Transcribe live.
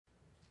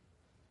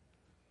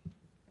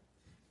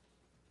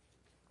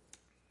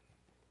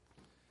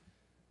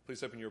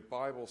Please open your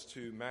Bibles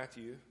to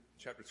Matthew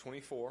chapter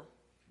 24.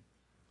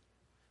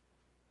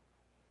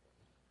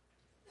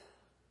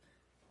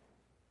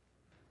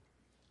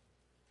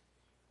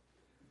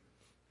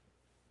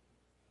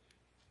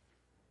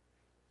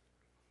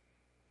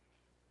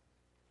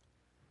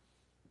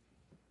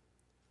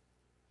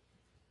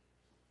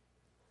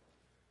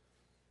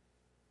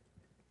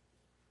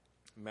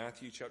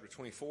 Matthew chapter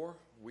 24.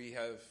 We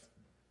have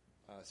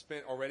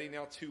spent already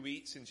now 2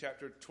 weeks in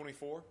chapter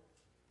 24.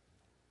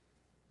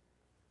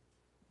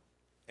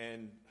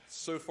 And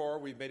so far,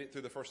 we've made it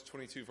through the first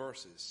 22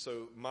 verses.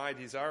 So my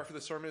desire for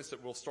the sermon is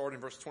that we'll start in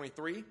verse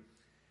 23,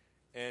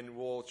 and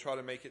we'll try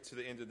to make it to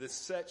the end of this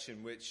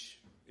section, which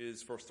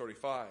is verse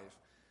 35.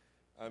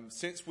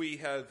 Since we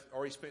have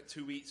already spent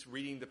 2 weeks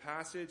reading the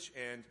passage,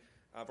 and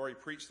I've already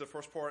preached the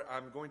first part,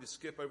 I'm going to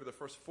skip over the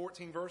first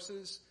 14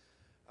 verses.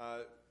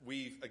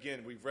 We've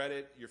read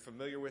it. You're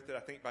familiar with it,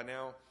 I think, by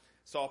now.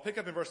 So I'll pick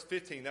up in verse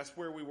 15. That's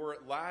where we were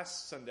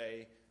last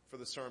Sunday for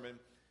the sermon.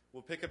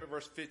 We'll pick up at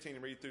verse 15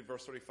 and read through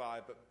verse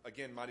 35. But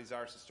again, my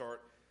desire is to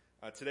start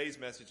today's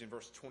message in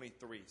verse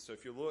 23. So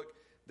if you look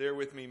there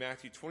with me,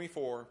 Matthew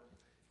 24,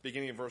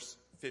 beginning in verse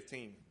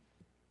 15.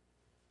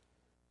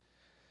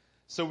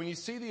 So when you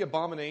see the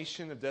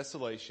abomination of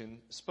desolation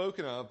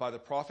spoken of by the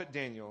prophet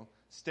Daniel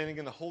standing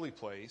in the holy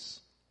place,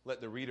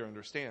 let the reader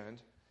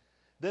understand.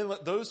 Then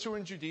let those who are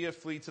in Judea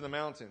flee to the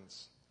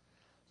mountains.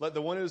 Let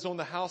the one who is on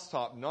the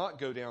housetop not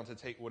go down to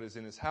take what is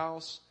in his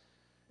house,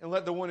 and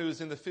let the one who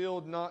is in the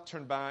field not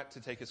turn back to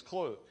take his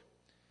cloak.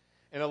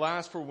 And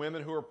alas, for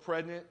women who are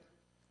pregnant,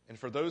 and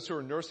for those who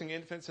are nursing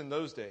infants in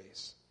those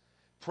days.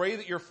 Pray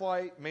that your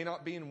flight may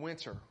not be in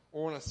winter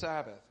or on a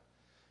Sabbath,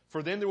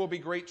 for then there will be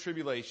great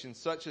tribulation,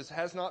 such as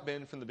has not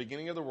been from the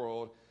beginning of the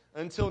world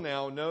until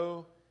now,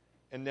 no,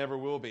 and never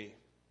will be.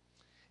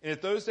 And if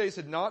those days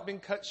had not been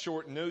cut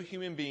short, no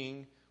human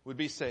being would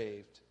be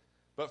saved.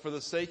 But for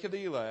the sake of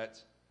the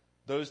elect,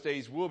 those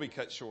days will be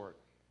cut short.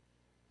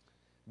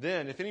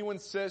 Then, if anyone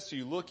says to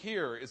you, look,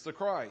 here is the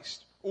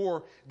Christ,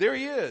 or there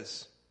he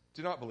is,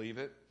 do not believe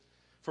it.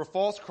 For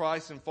false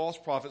Christs and false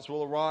prophets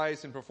will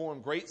arise and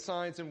perform great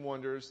signs and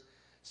wonders,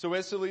 so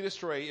as to lead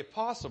astray, if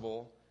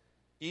possible,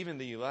 even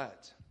the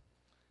elect.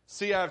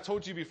 See, I have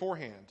told you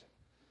beforehand.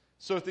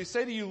 So if they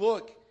say to you,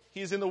 look,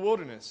 he is in the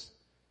wilderness,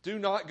 do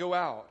not go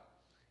out.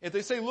 If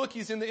they say, look,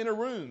 he's in the inner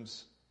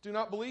rooms, do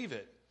not believe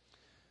it.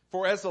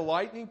 For as the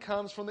lightning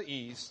comes from the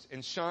east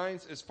and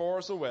shines as far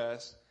as the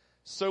west,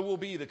 so will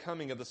be the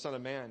coming of the Son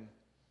of Man.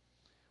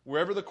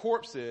 Wherever the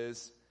corpse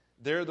is,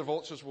 there the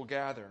vultures will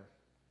gather.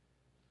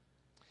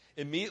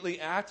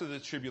 Immediately after the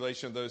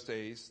tribulation of those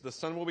days, the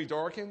sun will be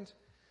darkened,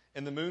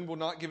 and the moon will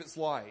not give its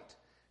light,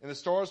 and the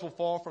stars will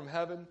fall from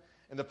heaven,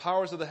 and the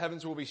powers of the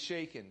heavens will be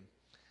shaken.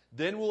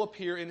 Then will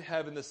appear in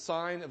heaven the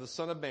sign of the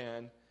Son of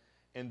Man,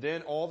 and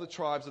then all the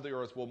tribes of the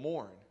earth will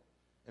mourn,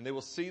 and they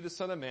will see the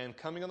Son of Man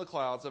coming on the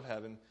clouds of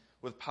heaven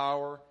with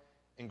power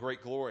and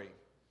great glory.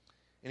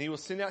 And he will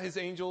send out his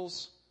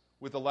angels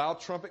with a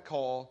loud trumpet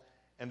call,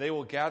 and they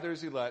will gather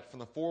his elect from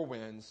the four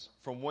winds,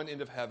 from one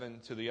end of heaven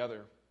to the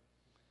other.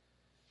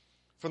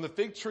 From the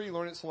fig tree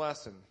learn its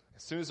lesson.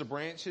 As soon as the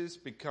branches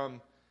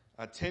become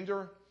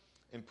tender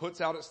and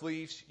puts out its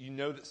leaves, you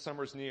know that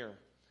summer is near.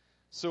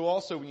 So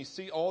also, when you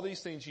see all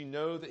these things, you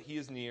know that he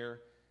is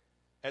near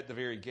at the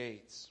very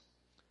gates.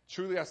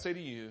 Truly I say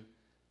to you,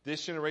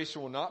 this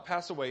generation will not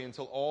pass away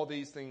until all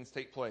these things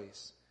take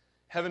place.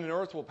 Heaven and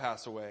earth will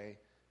pass away,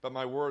 but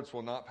my words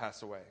will not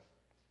pass away.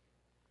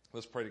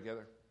 Let's pray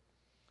together.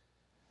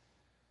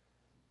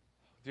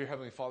 Dear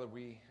Heavenly Father,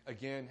 we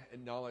again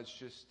acknowledge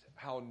just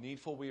how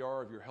needful we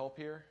are of your help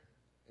here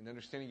in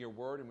understanding your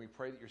word, and we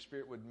pray that your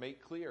Spirit would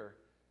make clear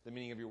the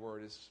meaning of your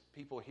word as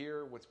people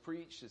hear what's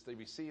preached, as they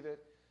receive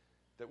it,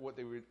 that what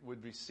they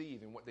would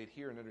receive and what they'd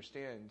hear and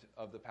understand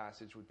of the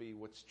passage would be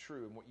what's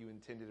true and what you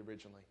intended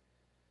originally.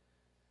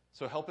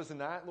 So help us in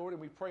that, Lord,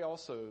 and we pray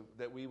also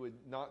that we would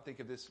not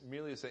think of this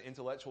merely as an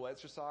intellectual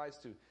exercise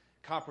to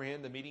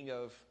comprehend the meaning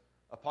of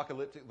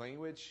apocalyptic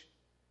language,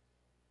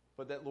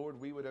 but that, Lord,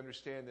 we would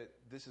understand that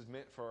this is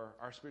meant for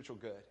our spiritual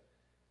good,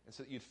 and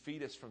so that you'd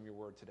feed us from your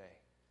word today.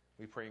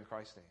 We pray in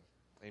Christ's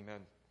name.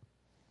 Amen.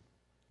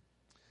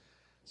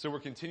 So we're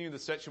continuing the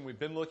section we've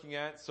been looking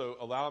at, so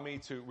allow me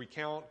to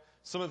recount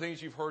some of the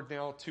things you've heard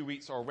now 2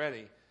 weeks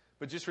already,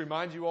 but just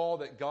remind you all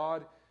that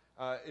God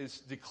is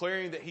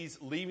declaring that he's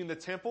leaving the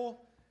temple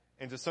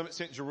and to some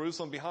extent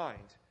Jerusalem behind.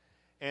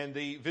 And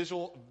the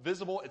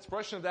visible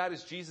expression of that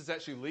is Jesus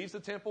actually leaves the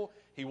temple.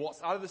 He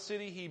walks out of the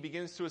city. He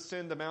begins to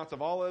ascend the Mount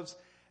of Olives.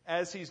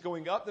 As he's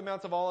going up the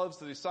Mount of Olives,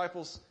 the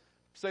disciples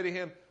say to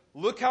him,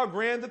 look how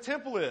grand the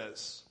temple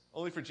is.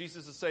 Only for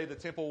Jesus to say the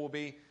temple will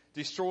be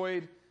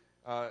destroyed,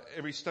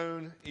 every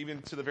stone,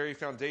 even to the very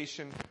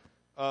foundation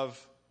of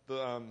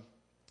the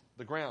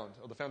ground,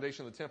 or the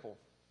foundation of the temple.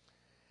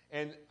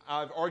 And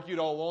I've argued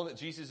all along that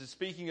Jesus is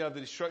speaking of the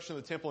destruction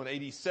of the temple in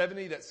AD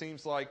 70. That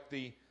seems like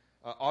the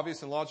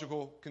obvious and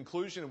logical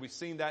conclusion, and we've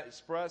seen that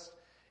expressed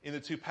in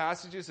the two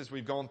passages as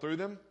we've gone through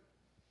them.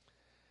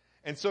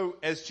 And so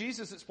as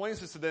Jesus explains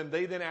this to them,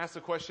 they then ask the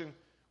question,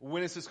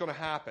 when is this going to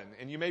happen?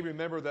 And you may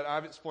remember that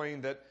I've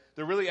explained that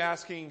they're really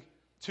asking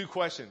two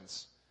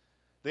questions.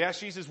 They ask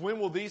Jesus, when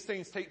will these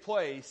things take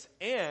place?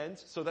 And,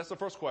 so that's the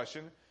first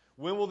question,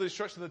 when will the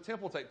destruction of the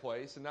temple take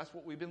place? And that's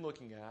what we've been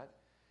looking at.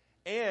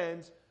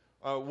 And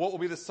what will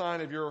be the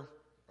sign of your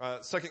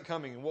second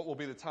coming? And what will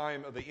be the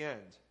time of the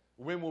end?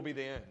 When will be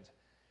the end?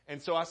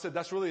 And so I said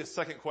that's really a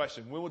second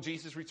question. When will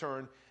Jesus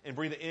return and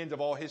bring the end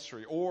of all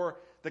history? Or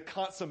the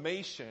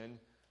consummation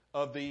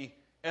of the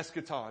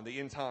eschaton, the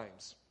end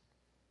times?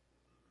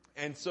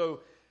 And so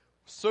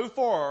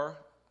far,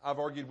 I've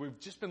argued we've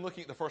just been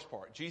looking at the first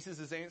part. Jesus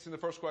is answering the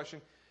first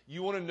question.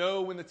 You want to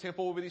know when the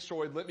temple will be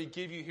destroyed? Let me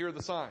give you, here are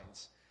the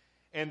signs.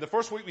 And the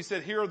first week we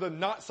said, here are the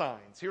not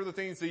signs. Here are the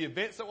things, the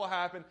events that will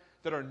happen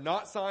that are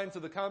not signs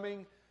of the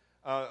coming,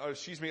 of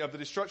the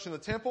destruction of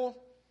the temple.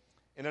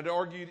 And I'd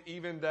argued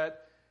even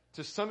that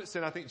to some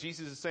extent, I think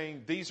Jesus is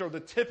saying these are the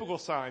typical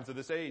signs of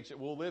this age that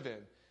we'll live in.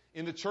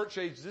 In the church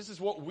age, this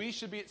is what we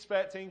should be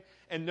expecting,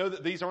 and know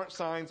that these aren't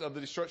signs of the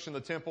destruction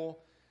of the temple.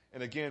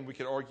 And again, we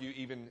could argue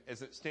even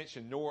as an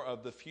extension, nor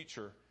of the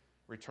future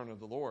return of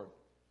the Lord.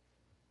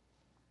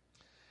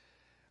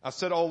 I've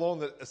said all along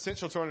that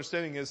essential to our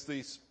understanding is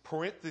these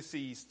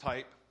parentheses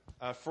type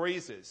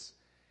phrases.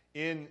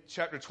 In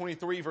chapter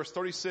 23, verse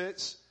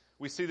 36,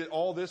 we see that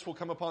all this will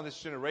come upon this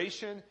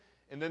generation.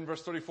 And then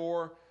verse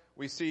 34,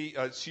 we see,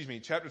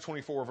 chapter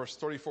 24, verse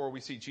 34,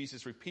 we see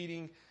Jesus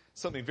repeating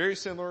something very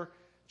similar.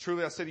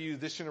 Truly I say to you,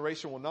 this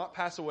generation will not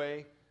pass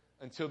away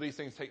until these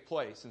things take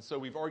place. And so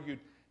we've argued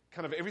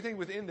kind of everything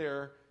within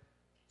there,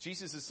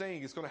 Jesus is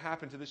saying is going to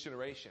happen to this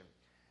generation.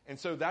 And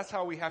so that's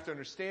how we have to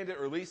understand it,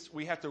 or at least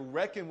we have to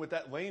reckon with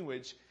that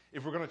language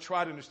if we're going to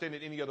try to understand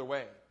it any other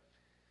way.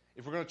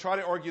 If we're going to try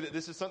to argue that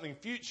this is something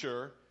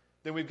future,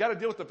 then we've got to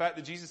deal with the fact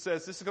that Jesus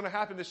says this is going to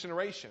happen this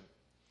generation.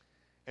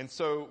 And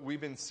so we've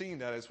been seeing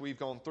that as we've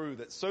gone through,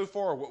 that so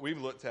far what we've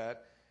looked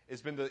at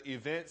has been the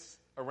events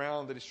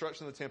around the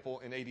destruction of the temple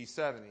in AD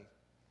 70.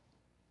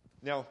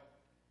 Now,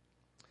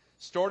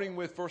 starting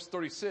with verse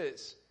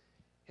 36,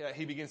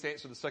 he begins to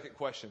answer the second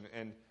question.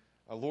 And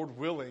Lord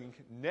willing,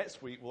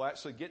 next week we'll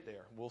actually get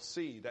there. We'll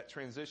see that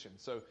transition.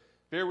 So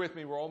bear with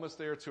me. We're almost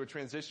there to a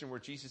transition where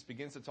Jesus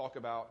begins to talk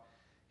about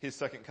his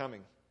second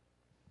coming.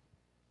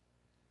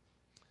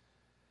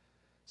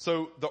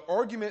 So the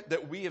argument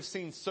that we have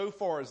seen so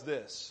far is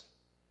this.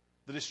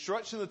 The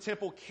destruction of the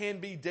temple can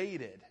be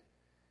dated.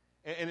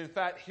 And in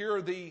fact, here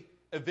are the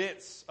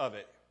events of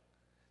it.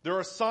 There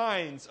are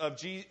signs of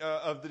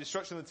the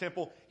destruction of the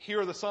temple. Here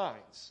are the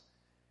signs.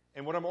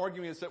 And what I'm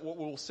arguing is that what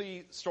we'll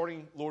see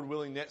starting, Lord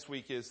willing, next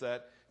week is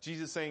that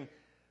Jesus is saying,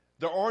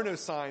 there are no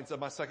signs of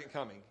my second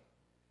coming.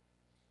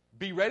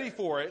 Be ready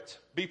for it.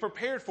 Be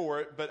prepared for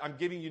it, but I'm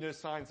giving you no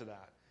signs of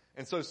that.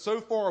 And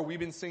so far we've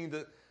been seeing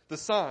the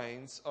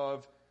signs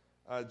of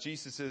of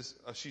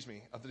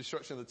the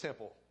destruction of the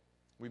temple.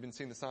 We've been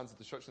seeing the signs of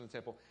the destruction of the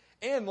temple.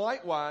 And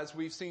likewise,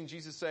 we've seen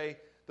Jesus say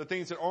the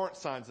things that aren't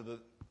signs of the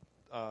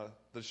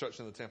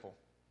destruction of the temple.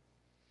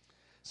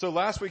 So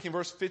last week in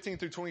verse 15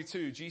 through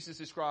 22, Jesus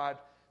described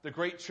the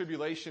great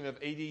tribulation of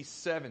AD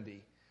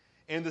 70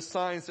 and the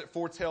signs that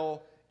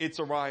foretell its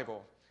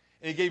arrival.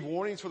 And he gave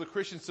warnings for the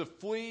Christians to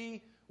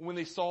flee when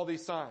they saw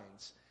these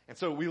signs. And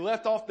so we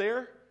left off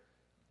there.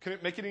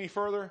 Couldn't make it any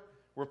further.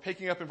 We're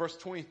picking up in verse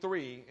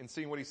 23 and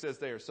seeing what he says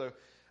there. So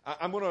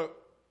I'm going to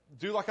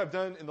do like I've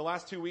done in the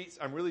last 2 weeks.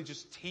 I'm really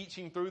just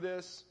teaching through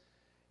this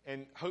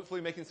and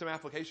hopefully making some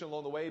application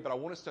along the way, but I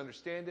want us to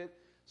understand it.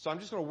 So I'm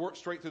just going to work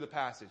straight through the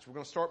passage. We're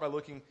going to start by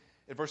looking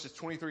at verses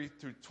 23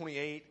 through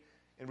 28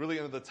 and really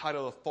under the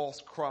title of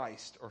false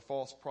Christ or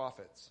false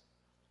prophets.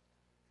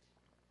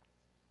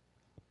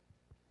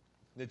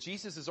 Now,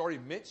 Jesus has already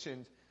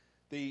mentioned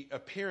the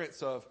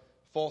appearance of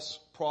false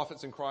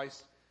prophets in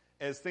Christ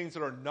as things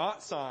that are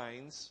not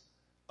signs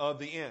of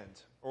the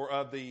end or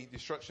of the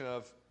destruction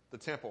of the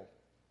temple.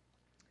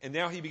 And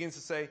now he begins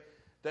to say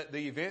that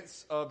the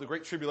events of the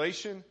Great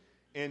Tribulation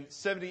in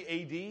 70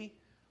 AD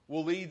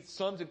will lead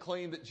some to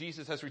claim that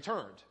Jesus has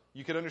returned.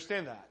 You could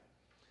understand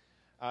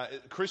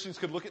that. Christians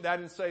could look at that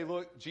and say,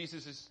 look,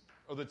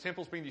 the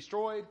temple's being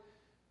destroyed.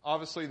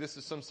 Obviously, this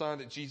is some sign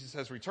that Jesus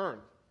has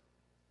returned.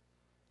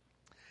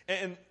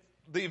 And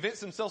the events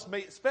themselves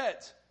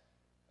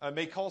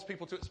may cause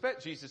people to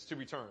expect Jesus to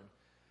return.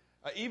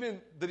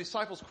 Even the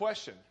disciples'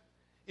 question,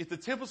 if the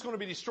temple's going to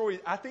be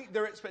destroyed, I think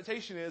their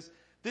expectation is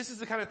this is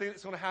the kind of thing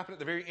that's going to happen at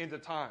the very end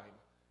of time.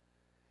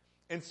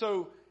 And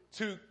so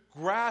to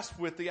grasp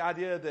with the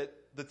idea that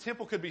the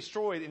temple could be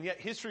destroyed and yet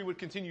history would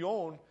continue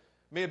on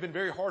may have been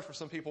very hard for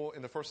some people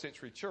in the first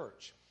century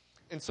church.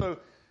 And so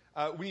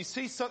when you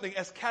see something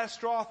as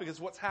catastrophic as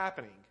what's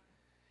happening,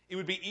 it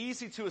would be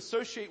easy to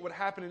associate what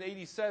happened in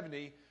AD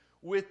 70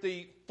 with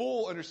the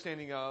full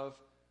understanding of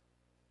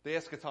the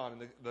eschaton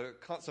and the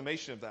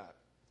consummation of that.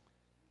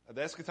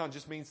 The eschaton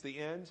just means the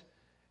end.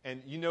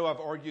 And I've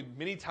argued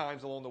many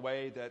times along the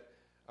way that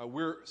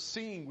we're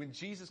seeing when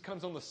Jesus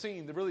comes on the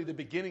scene, really the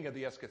beginning of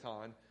the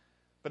eschaton,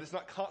 but it's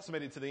not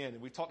consummated to the end.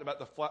 And we talked about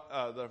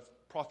the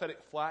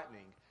prophetic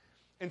flattening.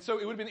 And so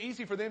it would have been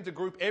easy for them to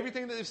group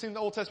everything that they've seen in the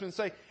Old Testament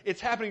and say,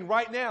 it's happening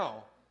right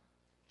now.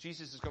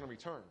 Jesus is going to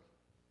return.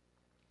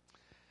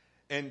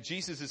 And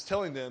Jesus is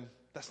telling them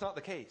that's not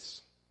the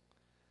case.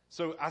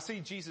 So I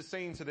see Jesus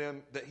saying to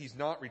them that he's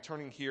not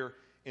returning here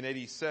in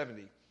AD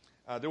 70.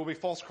 There will be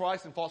false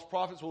Christs and false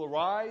prophets will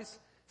arise,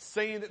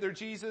 saying that they're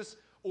Jesus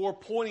or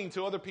pointing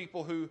to other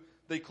people who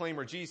they claim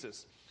are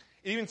Jesus.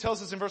 It even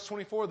tells us in verse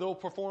 24, they'll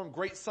perform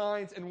great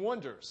signs and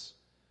wonders.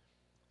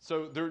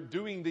 So they're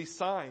doing these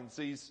signs.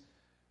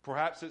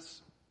 Perhaps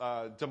it's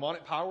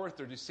demonic power if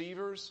they're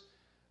deceivers.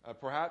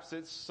 Perhaps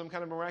it's some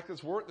kind of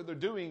miraculous work that they're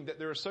doing that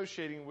they're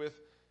associating with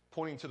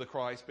pointing to the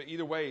Christ. But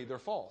either way, they're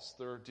false.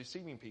 They're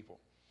deceiving people.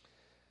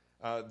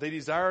 They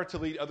desire to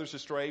lead others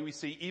astray. We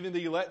see even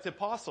the elect if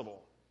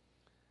possible.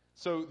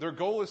 So their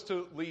goal is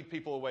to lead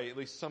people away. At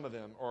least some of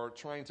them are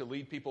trying to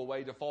lead people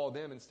away to follow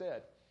them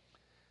instead.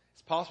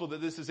 It's possible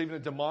that this is even a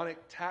demonic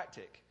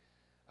tactic.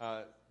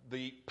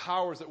 The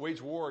powers that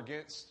wage war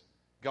against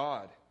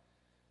God,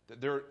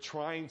 that they're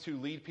trying to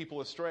lead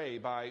people astray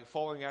by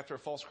following after a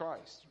false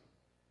Christ.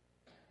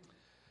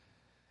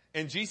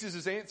 And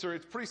Jesus' answer,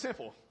 it's pretty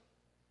simple.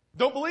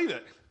 Don't believe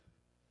it.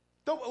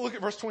 Don't look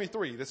at verse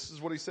 23. This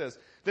is what he says.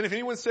 Then if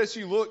anyone says to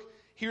you, look,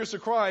 here's the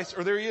Christ,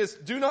 or there he is,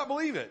 do not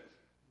believe it.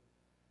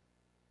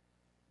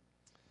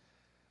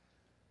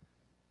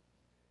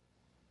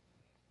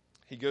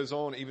 He goes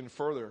on even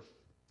further.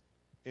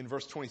 In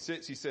verse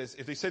 26, he says,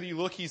 if they say to you,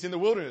 look, he's in the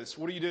wilderness,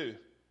 what do?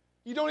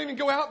 You don't even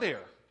go out there.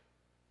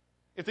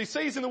 If they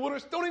say he's in the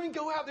wilderness, don't even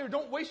go out there.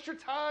 Don't waste your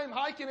time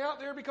hiking out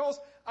there because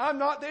I'm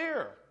not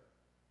there.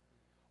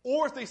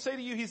 Or if they say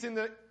to you,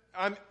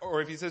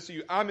 or if he says to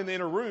you, I'm in the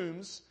inner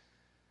rooms,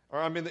 or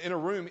I'm in the inner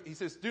room, he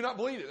says, do not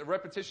believe it. A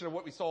repetition of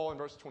what we saw in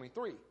verse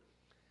 23.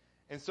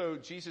 And so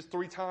Jesus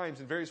 3 times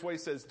in various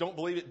ways says, don't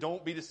believe it,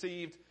 don't be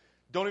deceived,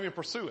 don't even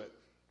pursue it.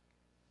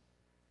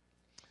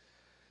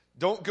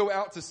 Don't go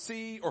out to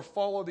see or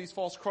follow these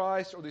false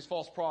Christs or these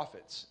false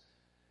prophets.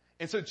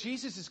 And so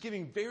Jesus is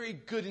giving very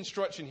good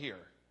instruction here.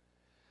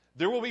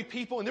 There will be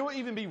people, and there will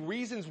even be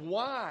reasons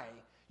why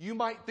you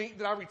might think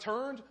that I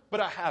returned, but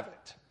I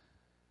haven't.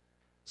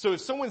 So if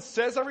someone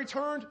says I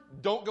returned,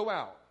 don't go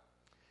out.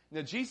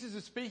 Now Jesus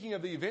is speaking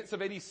of the events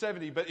of AD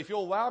 70, but if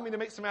you'll allow me to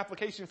make some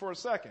application for a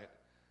second,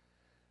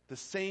 the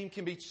same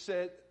can be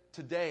said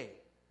today.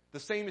 The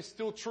same is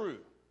still true.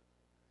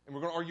 And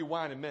we're going to argue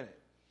why in a minute.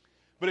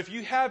 But if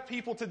you have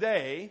people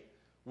today,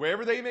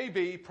 wherever they may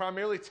be,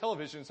 primarily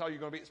television is how you're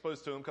going to be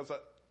exposed to them, because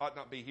that ought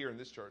not be here in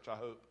this church, I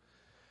hope.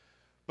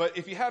 But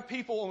if you have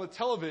people on the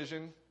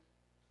television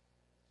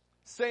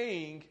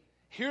saying,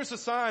 here's the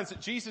signs that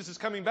Jesus is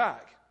coming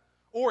back,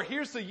 or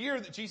here's the year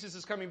that Jesus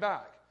is coming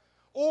back,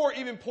 or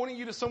even pointing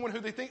you to someone who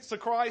they think is the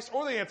Christ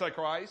or the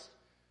Antichrist,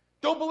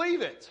 don't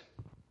believe it.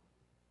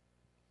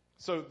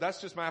 So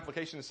that's just my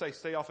application to say,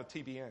 stay off of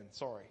TBN,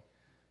 sorry.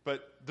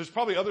 But there's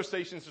probably other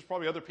stations, there's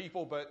probably other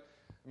people, but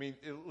I mean,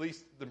 at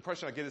least the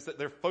impression I get is that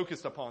they're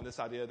focused upon this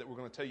idea that we're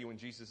going to tell you when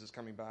Jesus is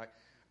coming back.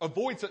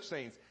 Avoid such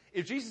things.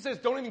 If Jesus says,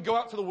 don't even go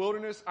out to the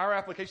wilderness, our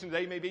application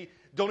today may be,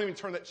 don't even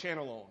turn that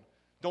channel on.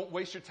 Don't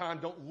waste your time.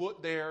 Don't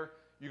look there.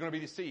 You're going to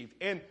be deceived.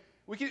 And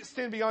we can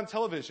extend beyond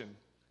television.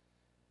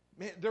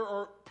 Man, there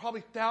are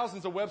probably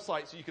thousands of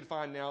websites that you can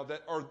find now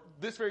that are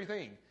this very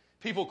thing.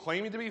 People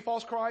claiming to be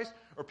false Christ,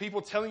 or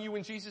people telling you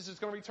when Jesus is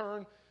going to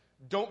return.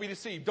 Don't be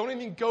deceived. Don't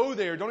even go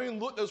there. Don't even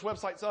look those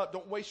websites up.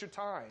 Don't waste your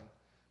time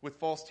with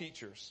false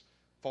teachers,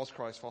 false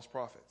Christ, false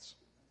prophets.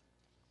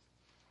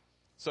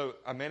 So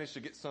I managed to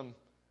get some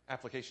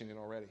application in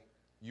already.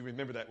 You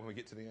remember that when we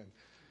get to the end.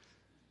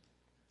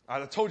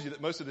 I told you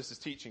that most of this is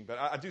teaching, but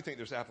I do think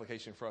there's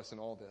application for us in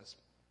all this.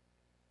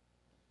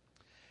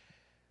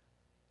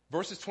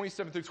 Verses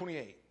 27 through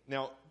 28.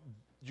 Now,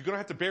 you're going to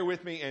have to bear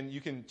with me, and you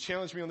can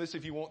challenge me on this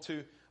if you want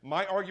to.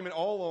 My argument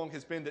all along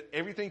has been that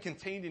everything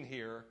contained in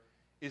here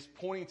is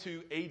pointing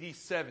to AD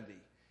 70.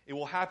 It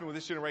will happen with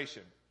this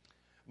generation.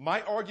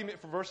 My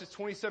argument for verses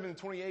 27 and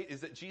 28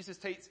 is that Jesus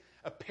takes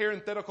a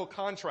parenthetical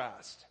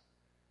contrast.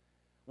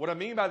 What I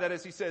mean by that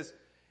is he says,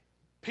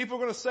 people are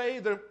going to say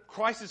that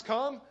Christ has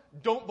come.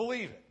 Don't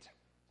believe it.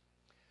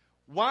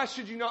 Why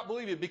should you not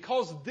believe it?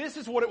 Because this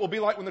is what it will be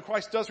like when the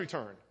Christ does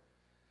return.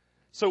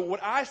 So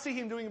what I see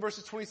him doing in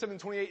verses 27 and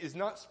 28 is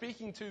not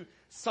speaking to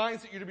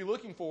signs that you're to be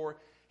looking for.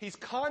 He's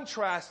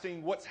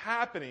contrasting what's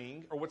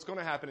happening, or what's going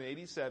to happen in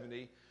AD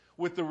 70,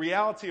 with the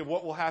reality of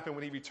what will happen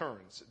when he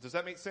returns. Does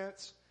that make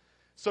sense?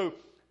 So,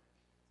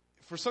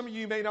 for some of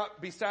you may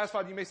not be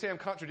satisfied. You may say I'm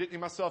contradicting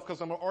myself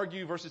because I'm going to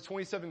argue verses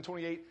 27 and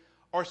 28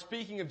 are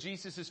speaking of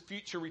Jesus'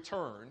 future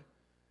return,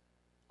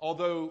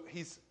 although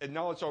he's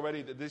acknowledged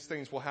already that these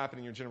things will happen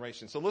in your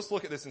generation. So let's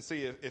look at this and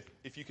see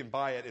if you can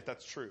buy it, if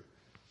that's true.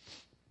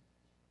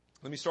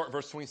 Let me start at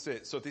verse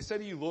 26. So if they say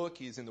to you, look,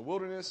 he's in the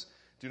wilderness,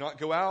 do not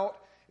go out.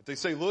 If they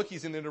say, look,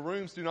 he's in the inner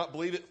rooms, do not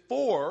believe it.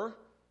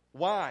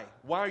 Why?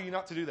 Why are you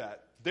not to do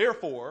that?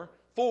 Therefore,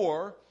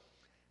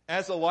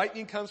 as the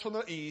lightning comes from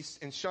the east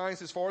and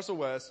shines as far as the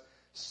west,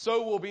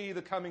 so will be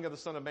the coming of the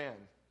Son of Man.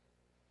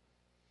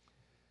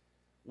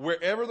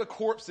 Wherever the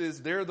corpse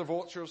is, there the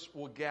vultures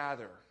will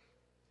gather.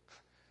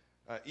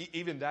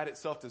 Even that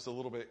itself is a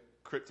little bit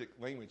cryptic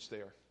language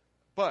there.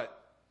 But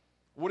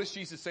what is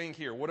Jesus saying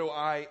here? What do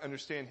I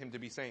understand him to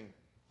be saying?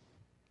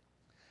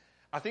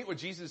 I think what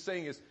Jesus is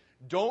saying is,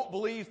 don't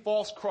believe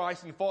false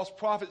Christ and false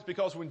prophets,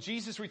 because when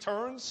Jesus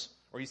returns,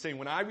 or he's saying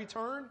when I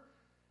return,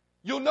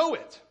 you'll know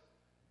it.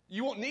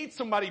 You won't need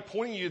somebody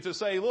pointing you to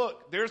say,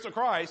 look, there's the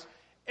Christ.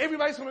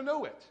 Everybody's going to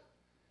know it.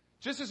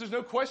 Just as there's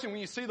no question when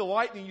you see the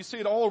lightning, you see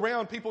it all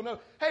around, people know,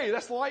 hey,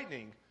 that's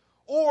lightning.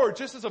 Or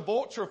just as a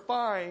vulture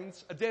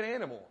finds a dead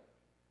animal.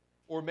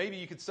 Or maybe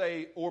you could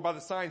say, or by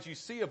the signs you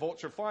see a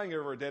vulture flying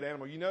over a dead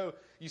animal, you know,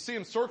 you see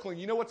him circling,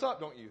 you know what's up,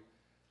 don't you?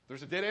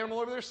 There's a dead animal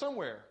over there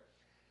somewhere.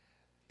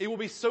 It will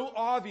be so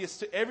obvious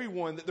to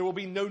everyone that there will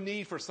be no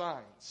need for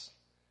signs.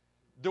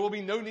 There will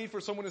be no need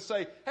for someone to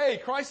say, hey,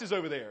 Christ is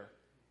over there.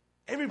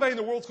 Everybody in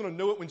the world's going to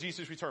know it when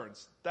Jesus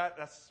returns.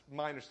 That's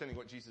my understanding of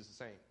what Jesus is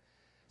saying.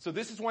 So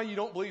this is why you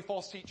don't believe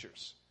false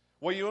teachers.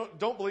 Why you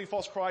don't believe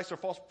false Christ or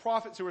false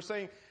prophets who are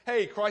saying,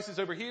 hey, Christ is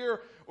over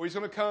here, or he's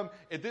going to come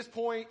at this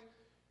point.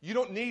 You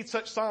don't need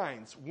such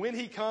signs. When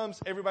he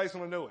comes, everybody's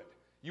going to know it.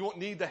 You won't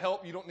need the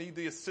help. You don't need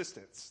the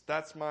assistance.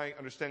 That's my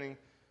understanding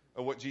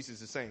of what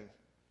Jesus is saying.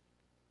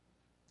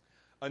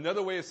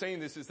 Another way of saying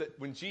this is that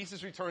when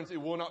Jesus returns,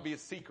 it will not be a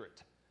secret.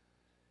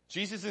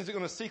 Jesus isn't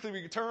going to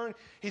secretly return.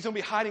 He's going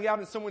to be hiding out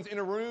in someone's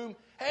inner room.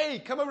 Hey,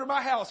 come over to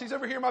my house. He's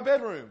over here in my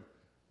bedroom.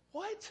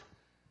 What?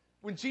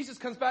 When Jesus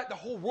comes back, the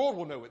whole world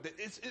will know it.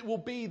 It will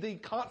be the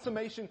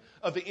consummation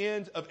of the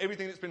end of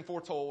everything that's been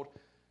foretold.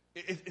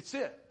 It's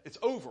it. It's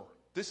over.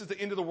 This is the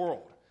end of the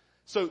world.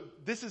 So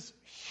this is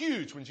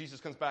huge when Jesus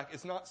comes back.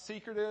 It's not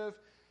secretive.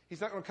 He's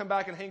not going to come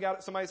back and hang out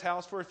at somebody's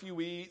house for a few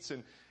weeks.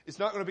 And it's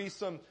not going to be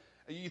some...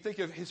 You think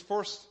of his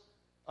first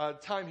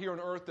time here on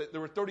earth, that there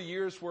were 30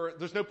 years where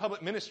there's no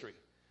public ministry.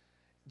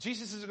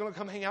 Jesus isn't going to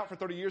come hang out for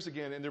 30 years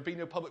again and there be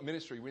no public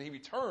ministry. When he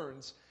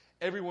returns,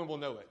 everyone will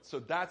know it. So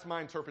that's my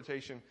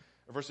interpretation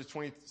of verses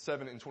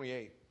 27 and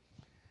 28.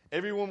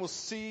 Everyone will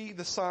see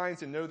the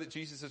signs and know that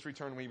Jesus has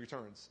returned when he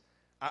returns.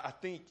 I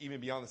think even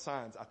beyond the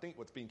signs, I think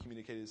what's being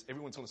communicated is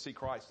everyone's going to see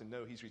Christ and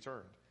know he's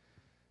returned.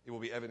 It will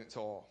be evident to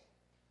all.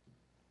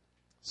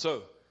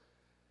 So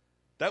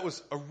that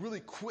was a really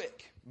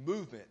quick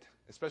movement,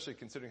 especially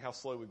considering how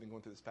slow we've been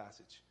going through this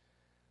passage.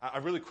 I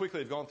really quickly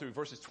have gone through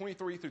verses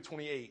 23 through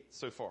 28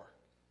 so far.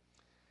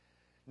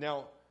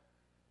 Now,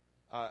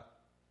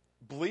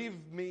 believe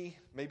me,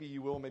 maybe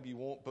you will, maybe you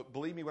won't, but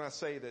believe me when I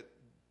say that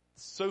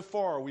so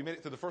far we made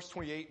it through the first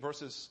 28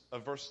 verses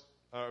of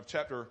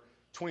chapter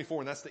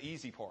 24, and that's the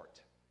easy part.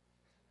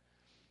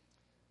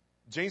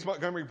 James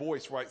Montgomery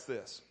Boyce writes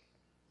this: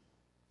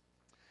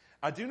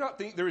 I do not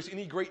think there is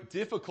any great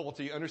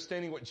difficulty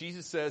understanding what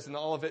Jesus says in the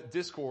Olivet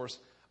Discourse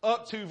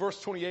up to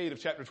verse 28 of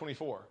chapter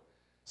 24.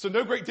 So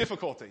no great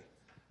difficulty.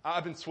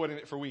 I've been sweating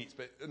it for weeks,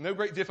 but no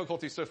great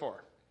difficulty so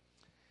far.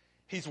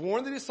 He's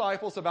warned the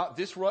disciples about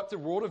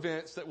disruptive world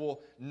events that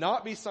will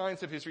not be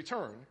signs of his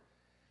return,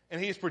 and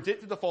he has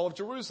predicted the fall of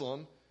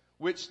Jerusalem,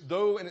 which,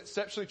 though an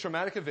exceptionally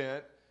traumatic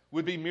event,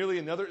 would be merely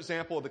another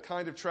example of the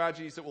kind of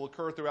tragedies that will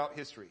occur throughout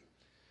history.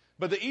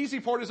 But the easy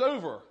part is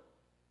over.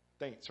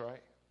 Thanks,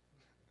 right?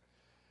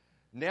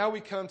 Now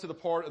we come to the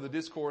part of the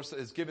discourse that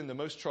has given the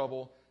most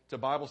trouble to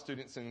Bible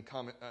students and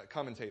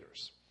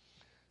commentators.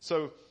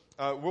 So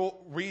we'll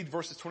read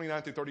verses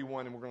 29 through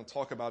 31, and we're going to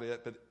talk about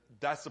it, but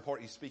that's the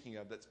part he's speaking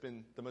of that's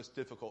been the most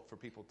difficult for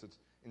people to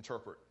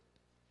interpret.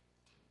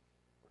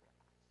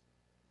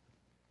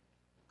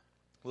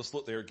 Let's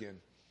look there again.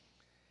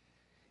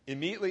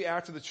 Immediately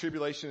after the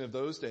tribulation of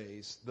those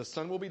days, the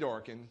sun will be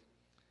darkened,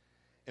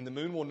 and the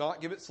moon will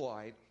not give its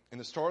light, and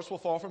the stars will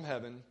fall from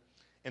heaven,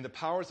 and the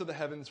powers of the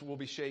heavens will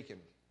be shaken.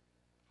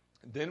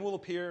 Then will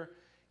appear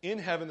in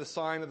heaven the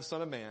sign of the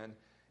Son of Man,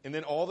 and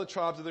then all the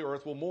tribes of the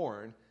earth will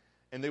mourn,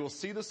 and they will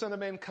see the Son of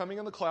Man coming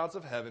on the clouds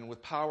of heaven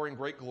with power and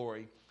great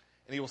glory,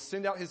 and he will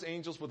send out his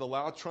angels with a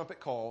loud trumpet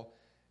call,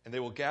 and they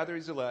will gather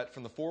his elect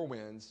from the four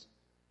winds,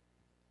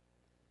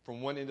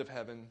 from one end of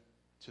heaven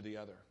to the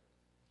other.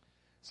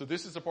 So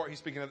this is the part he's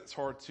speaking of that's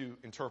hard to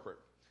interpret.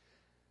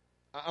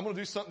 I'm going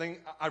to do something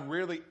I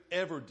rarely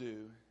ever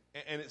do,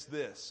 and it's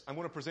this. I'm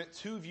going to present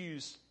two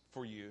views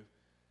for you,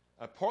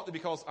 partly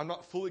because I'm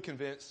not fully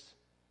convinced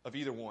of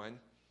either one.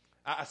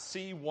 I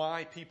see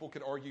why people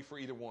could argue for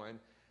either one.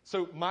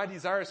 So my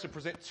desire is to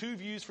present two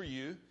views for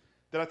you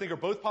that I think are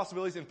both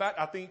possibilities. In fact,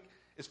 I think,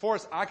 as far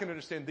as I can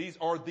understand, these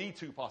are the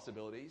two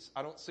possibilities.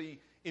 I don't see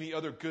any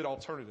other good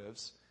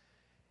alternatives.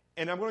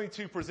 And I'm going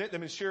to present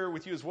them and share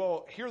with you as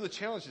well. Here are the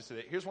challenges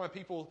today. Here's why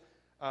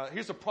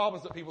here's the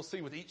problems that people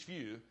see with each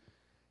view.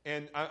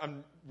 And I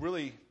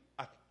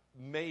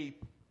may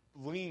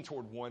lean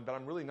toward one, but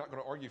I'm really not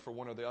going to argue for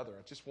one or the other.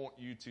 I just want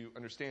you to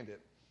understand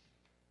it.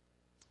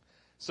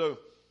 So,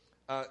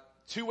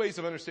 two ways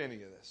of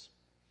understanding of this.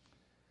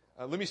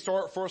 Let me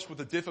start first with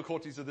the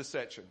difficulties of this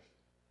section.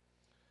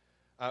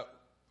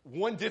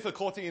 One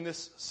difficulty in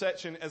this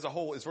section as a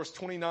whole is verse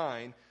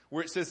 29,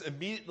 where it says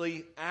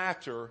immediately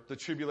after the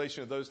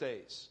tribulation of those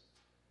days.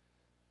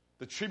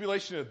 The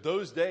tribulation of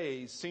those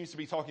days seems to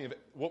be talking about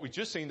what we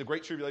just seen, the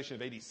Great Tribulation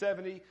of AD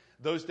 70.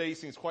 Those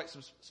days seems quite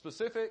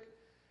specific.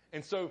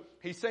 And so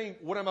he's saying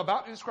what I'm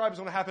about to describe is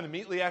going to happen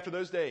immediately after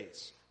those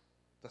days.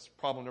 That's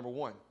problem number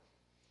one.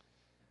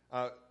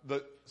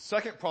 The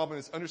second problem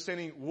is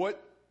understanding what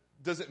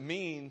does it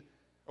mean,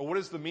 or what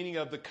is the meaning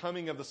of the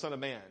coming of the Son of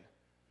Man?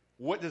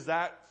 What does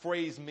that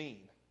phrase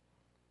mean?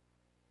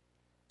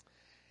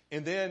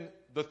 And then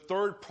the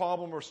third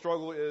problem or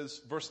struggle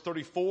is verse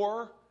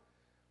 34,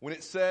 when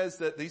it says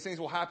that these things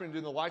will happen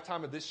during the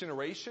lifetime of this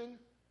generation.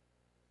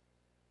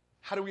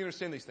 How do we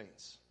understand these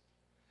things?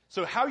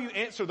 So how you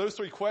answer those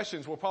three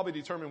questions will probably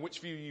determine which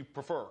view you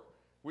prefer,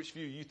 which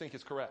view you think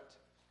is correct.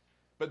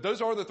 But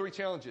those are the three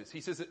challenges. He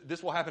says that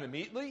this will happen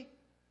immediately.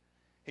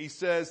 He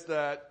says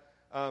that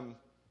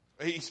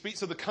he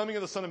speaks of the coming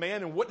of the Son of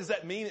Man, and what does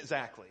that mean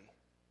exactly?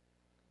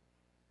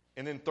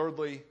 And then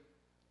thirdly,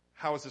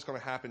 how is this going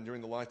to happen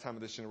during the lifetime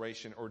of this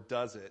generation, or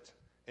does it?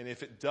 And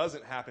if it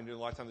doesn't happen during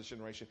the lifetime of this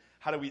generation,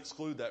 how do we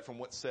exclude that from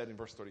what's said in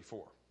verse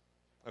 34?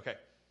 Okay,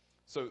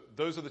 so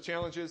those are the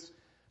challenges.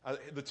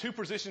 The two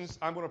positions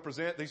I'm going to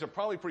present, these are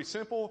probably pretty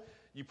simple.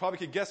 You probably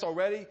could guess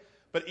already.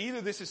 But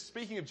either this is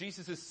speaking of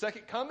Jesus'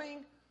 second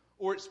coming,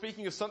 or it's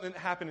speaking of something that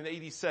happened in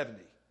AD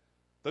 70.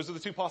 Those are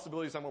the two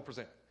possibilities I'm going to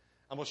present.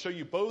 I'm going to show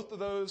you both of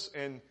those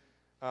and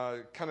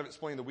kind of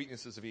explain the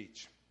weaknesses of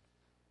each.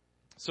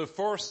 So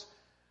first,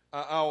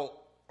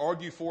 I'll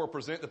argue for or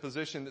present the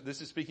position that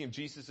this is speaking of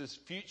Jesus'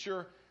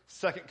 future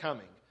second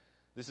coming.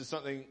 This is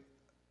something,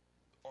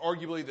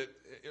 arguably, that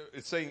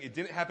it's saying it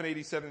didn't happen in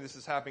AD 70. This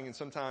is happening in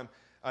some time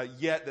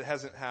yet that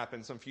hasn't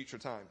happened, some future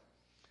time.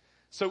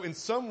 So in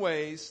some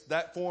ways,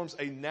 that forms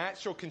a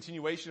natural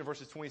continuation of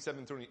verses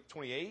 27 through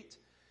 28.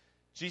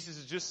 Jesus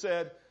has just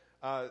said,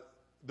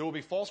 there will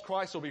be false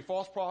Christs, there will be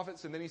false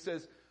prophets, and then he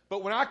says,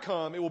 but when I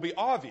come, it will be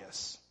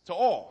obvious to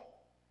all.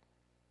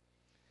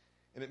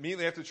 And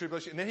immediately after the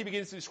tribulation, and then he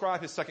begins to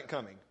describe his second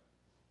coming.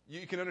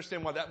 You can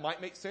understand why that might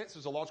make sense.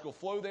 There's a logical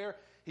flow there.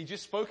 He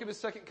just spoke of his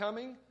second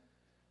coming.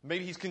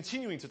 Maybe he's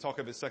continuing to talk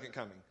of his second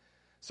coming.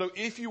 So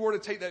if you were to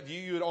take that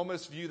view, you would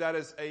almost view that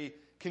as a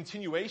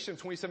continuation of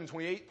 27,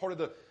 28, part of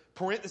the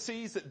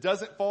parentheses that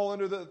doesn't fall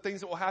under the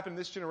things that will happen in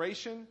this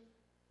generation.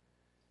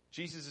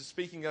 Jesus is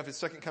speaking of his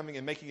second coming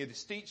and making a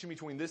distinction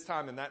between this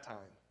time and that time.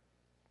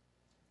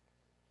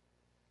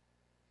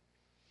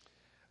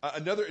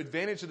 Another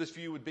advantage of this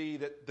view would be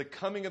that the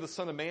coming of the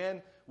Son of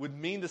Man would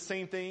mean the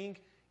same thing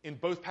in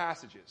both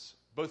passages,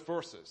 both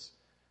verses.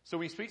 So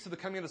when he speaks of the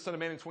coming of the Son of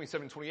Man in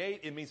 27,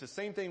 28, it means the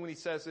same thing when he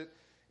says it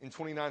in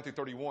 29 through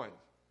 31.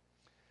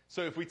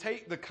 So if we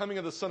take the coming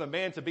of the Son of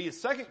Man to be his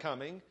second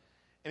coming,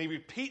 and he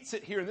repeats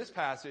it here in this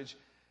passage,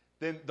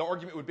 then the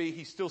argument would be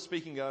he's still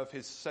speaking of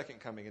his second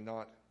coming and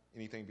not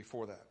anything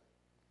before that.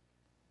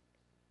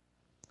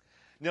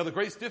 Now the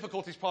greatest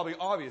difficulty is probably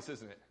obvious,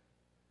 isn't it?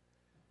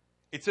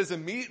 It says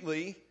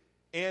immediately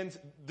and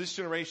this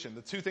generation,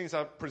 the two things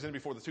I presented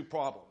before, the two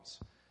problems.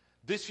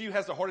 This view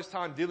has the hardest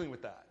time dealing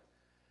with that.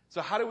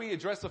 So how do we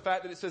address the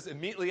fact that it says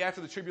immediately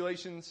after the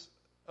tribulations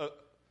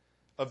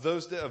of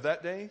those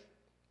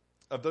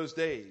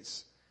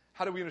days?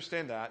 How do we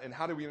understand that? And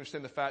how do we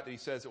understand the fact that he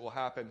says it will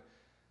happen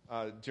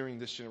during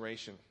this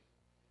generation?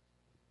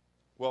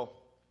 Well,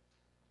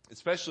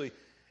 especially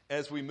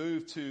as we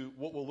move to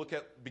what we'll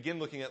begin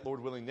looking at,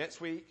 Lord willing, next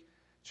week.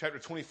 Chapter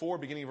 24,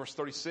 beginning of verse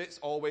 36,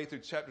 all the way through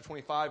chapter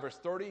 25, verse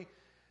 30,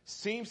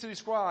 seems to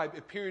describe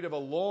a period of a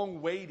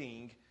long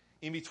waiting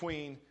in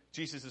between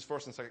Jesus'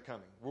 first and second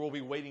coming. We'll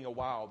be waiting a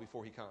while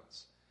before he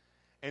comes.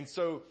 And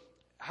so,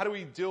 how do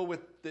we deal with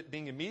it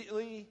being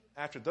immediately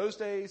after those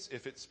days,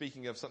 if it's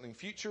speaking of something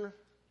future?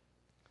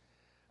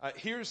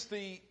 Here's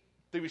the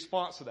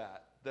response to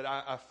that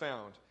I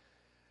found.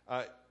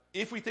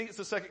 If we think it's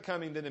the second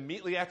coming, then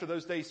immediately after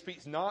those days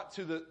speaks not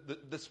to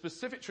the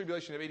specific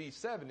tribulation of AD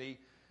 70,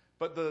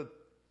 but the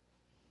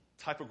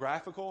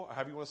typographical, or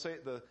however you want to say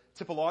it, the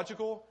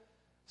typological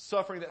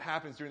suffering that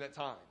happens during that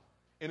time.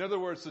 In other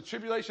words, the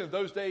tribulation of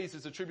those days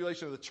is the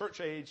tribulation of the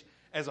church age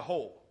as a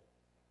whole.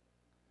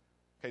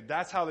 Okay,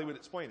 that's how they would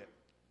explain it.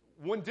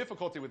 One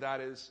difficulty with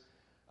that is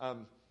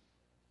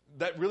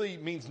that really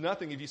means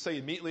nothing if you say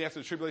immediately after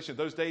the tribulation of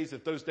those days,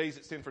 if those days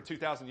extend for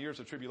 2,000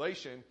 years of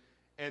tribulation,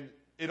 and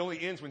it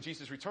only ends when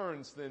Jesus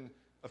returns, then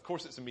of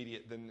course it's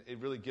immediate. Then it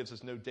really gives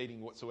us no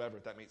dating whatsoever,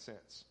 if that makes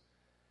sense.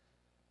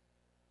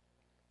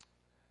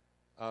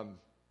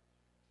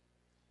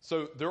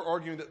 So they're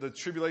arguing that the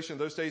tribulation of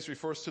those days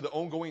refers to the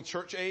ongoing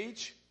church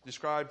age,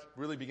 described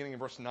really beginning in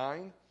verse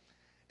 9,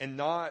 and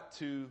not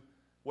to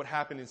what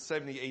happened in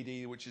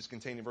 70 AD, which is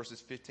contained in verses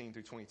 15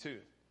 through 22.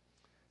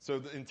 So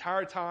the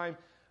entire time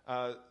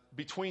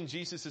between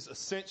Jesus'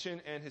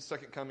 ascension and his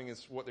second coming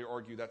is what they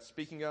argue that's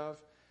speaking of.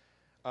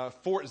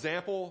 For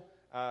example,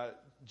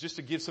 just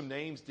to give some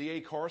names,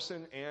 D.A.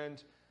 Carson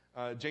and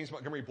James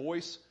Montgomery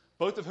Boyce,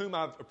 both of whom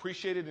I've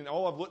appreciated in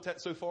all I've looked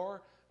at so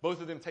far, both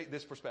of them take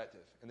this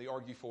perspective, and they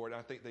argue for it, and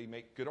I think they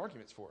make good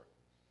arguments for it.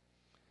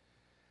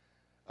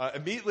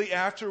 Immediately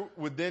after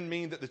would then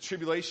mean that the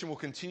tribulation will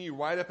continue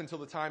right up until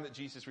the time that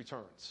Jesus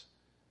returns.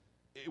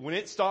 When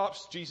it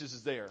stops, Jesus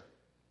is there.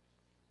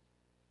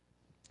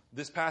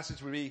 This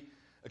passage would be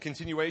a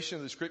continuation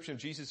of the description of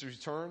Jesus'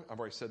 return. I've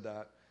already said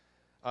that.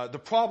 The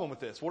problem with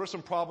this, what are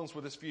some problems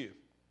with this view?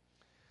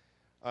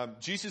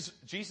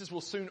 Jesus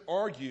will soon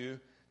argue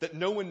that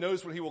no one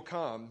knows when he will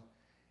come,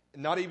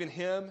 not even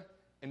him,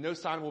 and no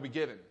sign will be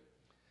given.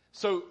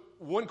 So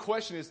one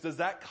question is, does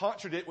that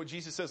contradict what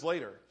Jesus says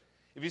later?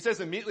 If he says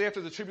immediately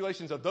after the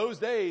tribulations of those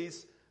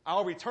days,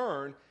 I'll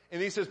return,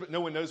 and then he says, but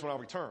no one knows when I'll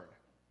return.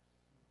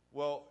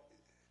 Well,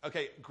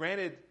 okay,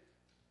 granted,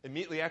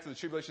 immediately after the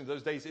tribulation of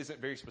those days isn't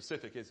very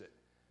specific, is it?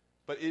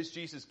 But is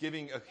Jesus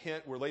giving a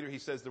hint where later he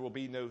says there will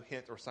be no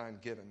hint or sign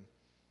given?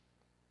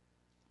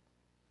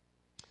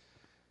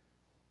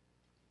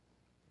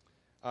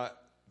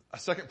 A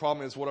second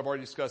problem is what I've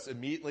already discussed.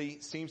 Immediately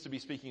seems to be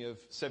speaking of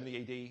 70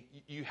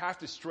 AD. You have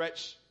to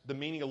stretch the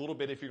meaning a little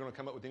bit if you're going to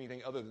come up with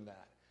anything other than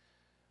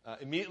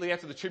that. Immediately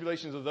after the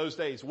tribulations of those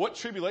days. What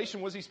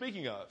tribulation was he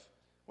speaking of?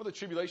 Well, the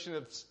tribulation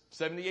of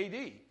 70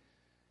 AD.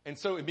 And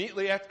so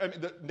immediately after,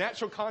 the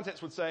natural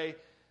context would say,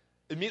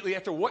 immediately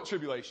after what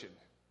tribulation?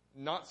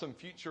 Not some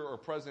future or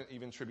present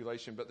even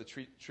tribulation, but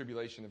the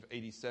tribulation of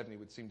AD 70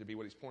 would seem to be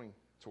what he's pointing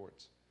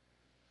towards.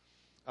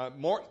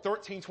 Mark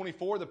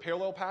 13:24, the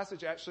parallel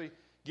passage, actually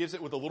gives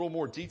it with a little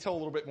more detail, a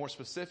little bit more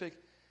specific.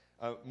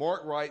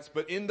 Mark writes,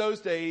 but in those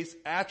days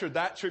after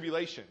that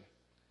tribulation,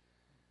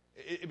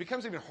 it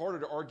becomes even harder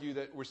to argue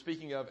that we're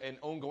speaking of an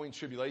ongoing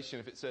tribulation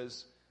if it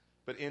says,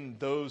 but in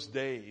those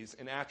days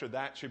and after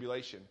that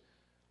tribulation.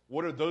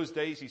 What are those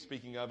days he's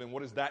speaking of, and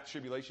what is that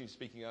tribulation he's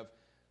speaking of?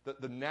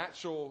 The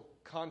natural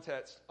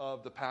context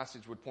of the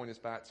passage would point us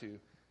back to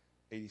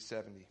AD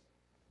 70.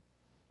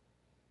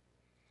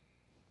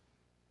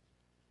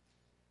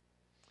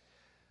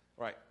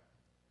 All right.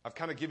 I've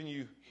kind of given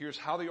you, here's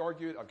how they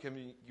argue it. I've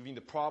given you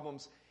the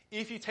problems.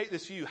 If you take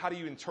this view, how do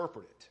you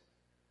interpret it?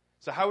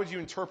 So how would you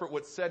interpret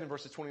what's said in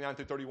verses 29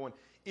 through 31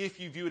 if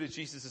you view it as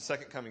Jesus'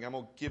 second coming? I'm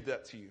going to give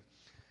that to you.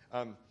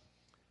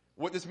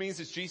 What this means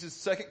is Jesus'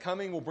 second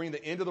coming will bring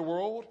the end of the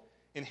world,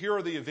 and here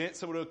are the events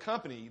that would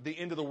accompany the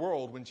end of the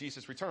world when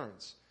Jesus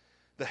returns.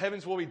 The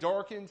heavens will be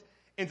darkened,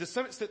 and to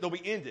some extent they'll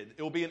be ended.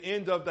 It will be an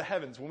end of the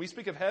heavens. When we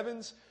speak of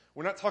heavens,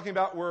 we're not talking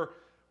about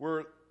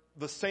where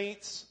the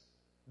saints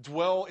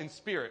dwell in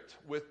spirit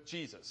with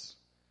Jesus.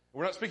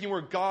 We're not speaking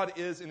where God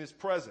is in his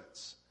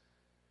presence.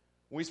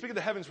 When we speak of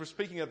the heavens, we're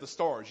speaking of the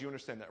stars. You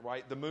understand that,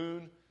 right? The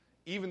moon,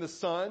 even the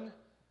sun,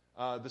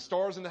 the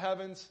stars in the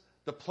heavens,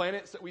 the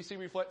planets that we see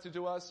reflected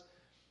to us.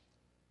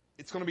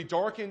 It's going to be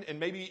darkened, and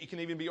maybe it can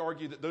even be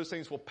argued that those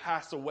things will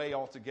pass away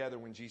altogether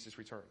when Jesus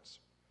returns.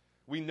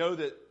 We know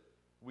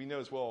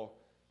as well,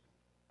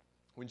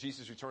 when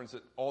Jesus returns,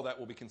 that all that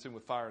will be consumed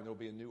with fire, and there will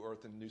be a new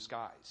earth and new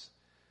skies.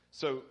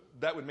 So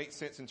that would make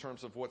sense in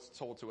terms of what's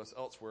told to us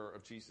elsewhere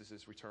of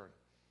Jesus' return.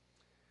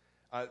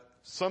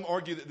 Some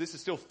argue that this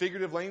is still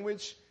figurative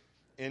language,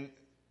 and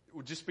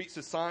it just speaks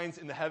to signs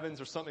in the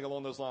heavens or something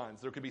along those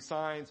lines. There could be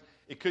signs.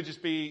 It could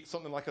just be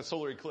something like a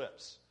solar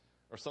eclipse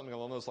or something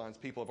along those lines.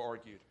 People have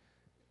argued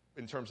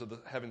in terms of the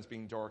heavens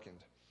being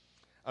darkened.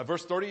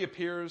 Verse 30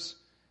 appears...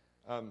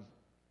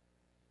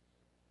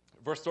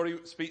 Verse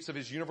 30 speaks of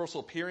his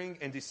universal appearing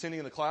and descending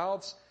in the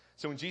clouds.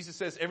 So when Jesus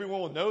says, everyone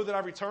will know that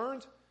I've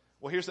returned,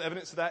 well, here's the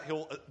evidence of that.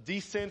 He'll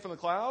descend from the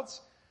clouds.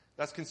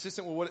 That's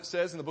consistent with what it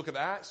says in the book of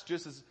Acts,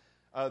 just as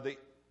I think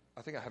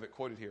I have it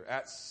quoted here.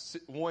 Acts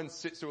 1,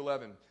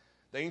 6-11.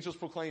 The angels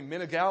proclaim,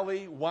 men of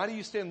Galilee, why do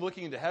you stand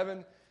looking into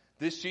heaven?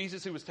 This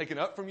Jesus who was taken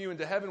up from you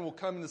into heaven will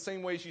come in the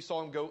same way as you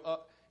saw him go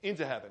up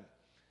into heaven.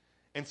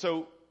 And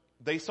so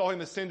they saw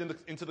him ascend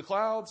into the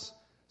clouds.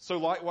 So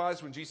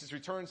likewise, when Jesus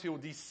returns, he will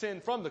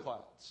descend from the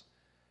clouds.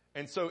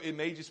 And so it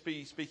may just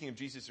be speaking of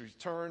Jesus'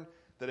 return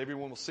that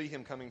everyone will see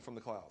him coming from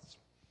the clouds.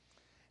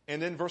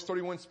 And then verse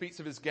 31 speaks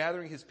of his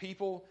gathering his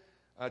people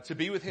to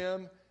be with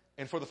him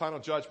and for the final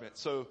judgment.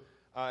 So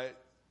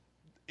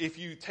if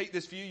you take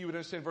this view, you would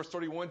understand verse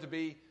 31 to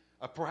be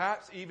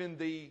perhaps even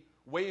the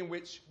way in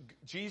which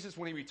Jesus,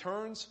 when he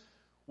returns,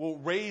 will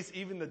raise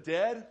even the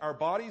dead. Our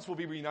bodies will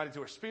be reunited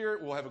to our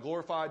spirit. We'll have a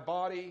glorified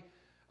body.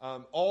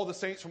 All the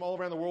saints from all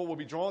around the world will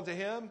be drawn to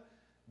him.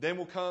 Then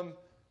will come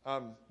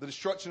the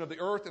destruction of the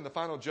earth and the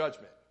final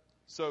judgment.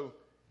 So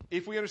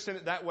if we understand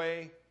it that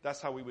way,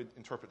 that's how we would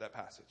interpret that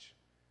passage.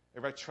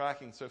 Everybody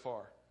tracking so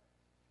far?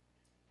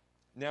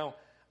 Now,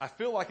 I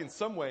feel like in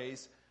some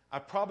ways, I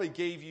probably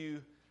gave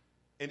you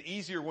an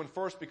easier one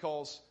first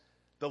because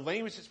the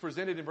language that's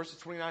presented in verses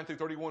 29 through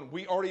 31,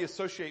 we already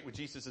associate with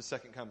Jesus'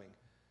 second coming.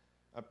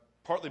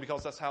 Partly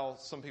because that's how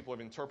some people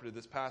have interpreted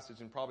this passage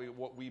and probably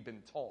what we've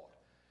been taught.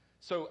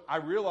 So I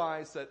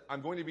realize that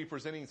I'm going to be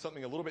presenting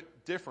something a little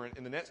bit different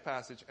in the next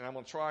passage, and I'm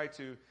going to try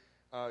to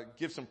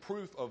give some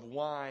proof of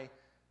why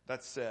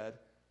that's said.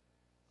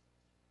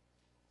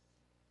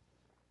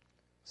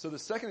 So the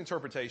second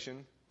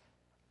interpretation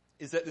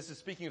is that this is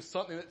speaking of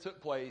something that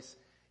took place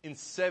in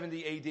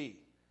 70 AD.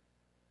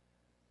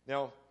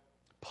 Now,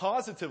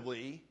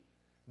 positively,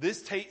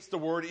 this takes the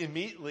word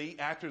immediately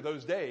after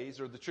those days,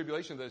 or the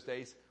tribulation of those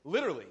days,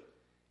 literally.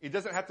 It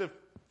doesn't have to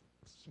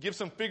give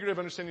some figurative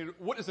understanding of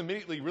what does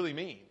immediately really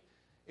mean.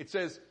 It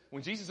says,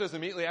 when Jesus says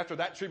immediately after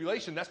that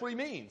tribulation, that's what he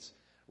means.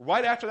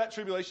 Right after that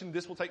tribulation,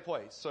 this will take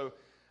place. So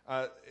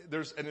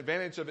there's an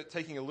advantage of it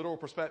taking a literal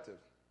perspective.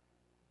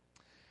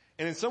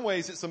 And in some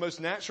ways, it's the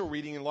most natural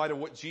reading in light of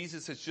what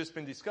Jesus has just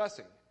been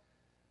discussing.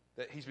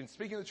 That he's been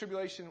speaking of the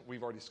tribulation.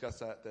 We've already discussed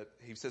that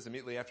he says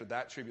immediately after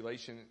that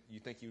tribulation, you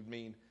think he would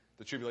mean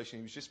the tribulation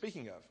he was just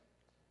speaking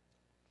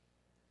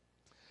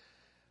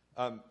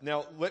of.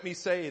 Now, let me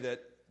say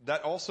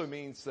that also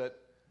means that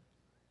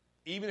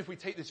even if we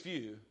take this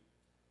view,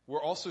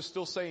 we're also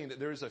still saying that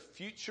there is a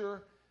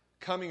future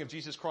coming of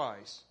Jesus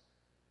Christ,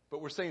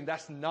 but we're saying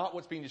that's not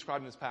what's being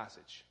described in this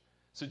passage.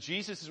 So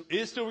Jesus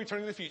is still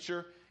returning in the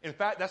future. In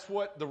fact, that's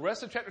what the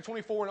rest of chapter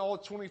 24 and all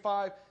of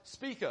 25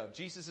 speak of,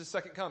 Jesus'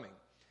 second coming.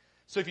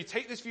 So if you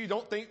take this view,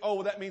 don't think, oh,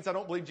 well, that means I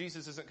don't believe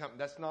Jesus isn't coming.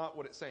 That's not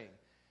what it's saying.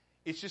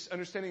 It's just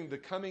understanding the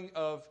coming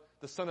of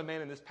the Son of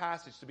Man in this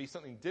passage to be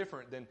something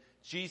different than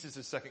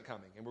Jesus' second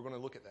coming. And we're going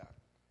to look at that.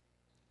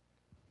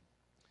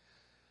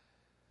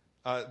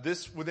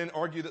 This would then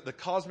argue that the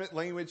cosmic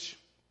language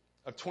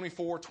of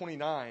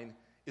 24:29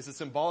 is a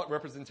symbolic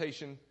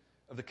representation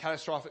of the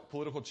catastrophic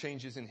political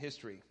changes in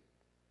history.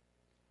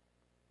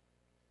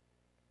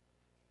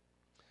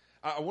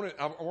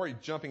 I'm already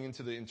jumping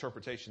into the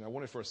interpretation. I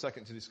wanted for a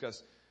second to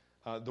discuss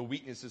the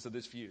weaknesses of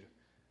this view.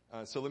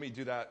 So let me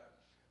do that.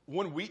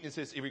 One weakness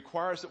is it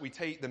requires that we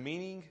take the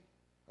meaning.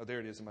 Oh, there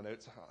it is in my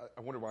notes.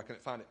 I wonder why I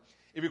couldn't find it.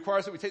 It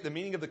requires that we take the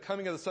meaning of the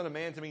coming of the Son of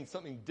Man to mean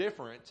something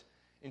different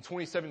in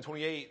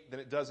 27:28 than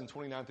it does in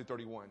 29 through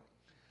 31.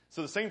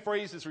 So the same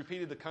phrase is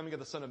repeated, the coming of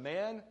the Son of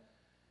Man.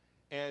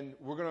 And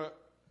we're going to,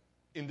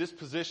 in this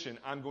position,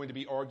 I'm going to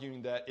be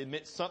arguing that it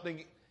meant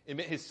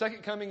his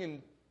second coming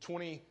in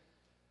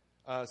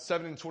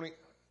 27 and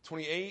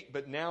 28,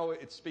 but now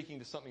it's speaking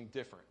to something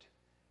different.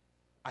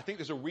 I think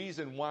there's a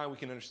reason why we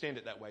can understand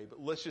it that way,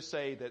 but let's just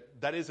say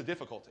that is a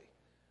difficulty.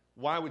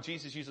 Why would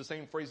Jesus use the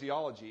same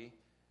phraseology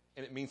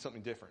and it means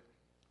something different?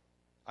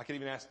 I could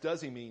even ask,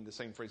 does he mean the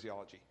same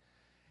phraseology?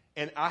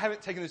 And I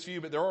haven't taken this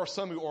view, but there are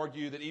some who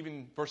argue that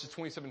even verses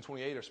 27 and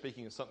 28 are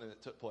speaking of something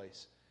that took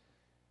place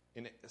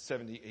in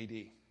 70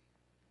 A.D.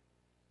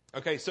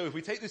 Okay, so if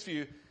we take this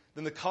view,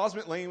 then the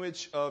cosmic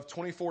language of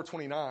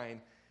 24:29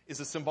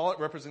 is a symbolic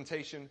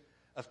representation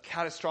of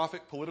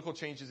catastrophic political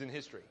changes in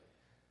history.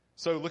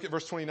 So look at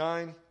verse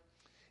 29.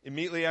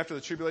 Immediately after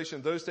the tribulation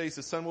of those days,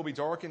 the sun will be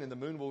darkened and the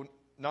moon will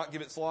not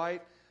give its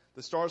light.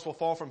 The stars will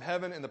fall from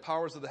heaven and the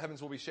powers of the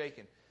heavens will be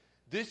shaken.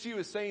 This view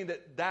is saying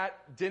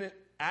that didn't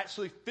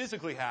actually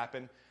physically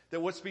happen,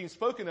 that what's being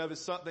spoken of is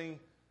something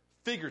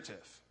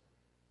figurative.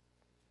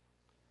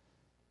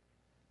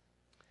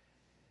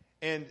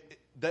 And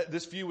that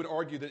this view would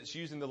argue that it's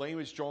using the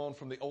language drawn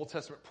from the Old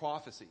Testament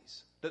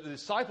prophecies that the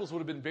disciples would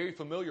have been very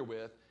familiar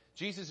with.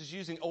 Jesus is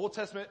using Old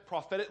Testament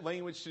prophetic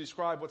language to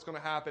describe what's going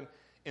to happen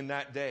in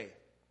that day.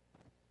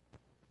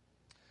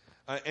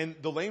 And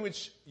the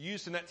language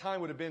used in that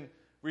time would have been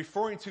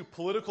referring to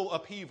political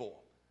upheaval.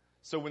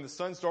 So when the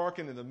sun's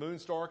darkened and the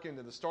moon's darkened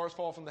and the stars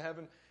fall from the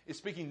heaven, it's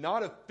speaking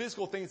not of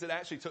physical things that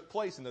actually took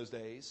place in those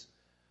days,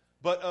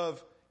 but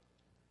of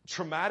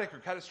traumatic or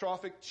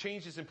catastrophic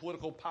changes in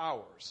political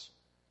powers.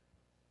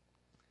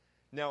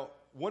 Now,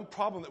 one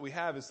problem that we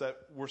have is that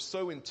we're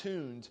so in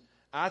tune,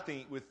 I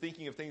think, with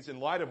thinking of things in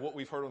light of what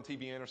we've heard on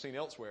TBN or seen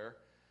elsewhere,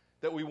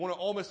 that we want to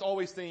almost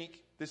always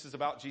think this is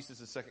about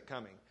Jesus' second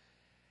coming.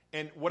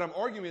 And what I'm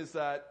arguing is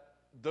that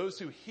those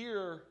who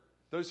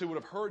would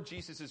have heard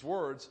Jesus'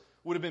 words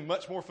would have been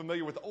much more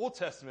familiar with the Old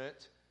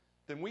Testament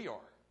than we are.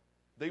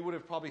 They would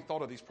have probably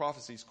thought of these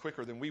prophecies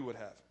quicker than we would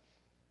have.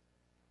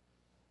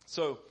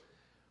 So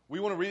we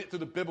want to read it through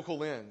the biblical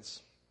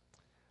lens.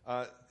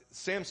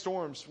 Sam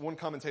Storms, one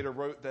commentator,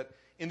 wrote that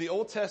in the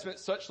Old Testament,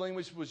 such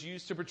language was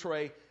used to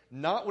portray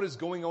not what is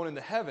going on in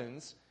the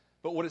heavens,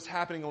 but what is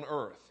happening on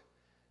earth.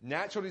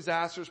 Natural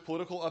disasters,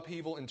 political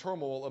upheaval, and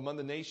turmoil among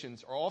the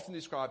nations are often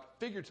described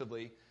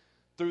figuratively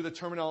through the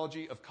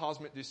terminology of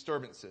cosmic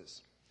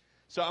disturbances.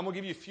 So I'm going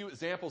to give you a few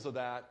examples of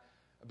that,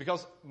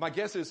 because my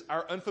guess is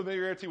our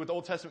unfamiliarity with the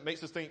Old Testament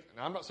makes us think,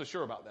 and I'm not so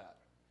sure about that.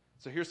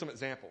 So here's some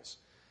examples.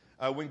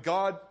 When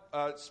God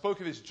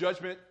spoke of his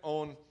judgment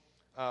on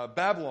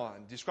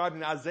Babylon, described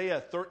in Isaiah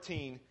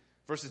 13,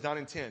 verses 9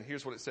 and 10,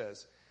 here's what it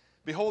says.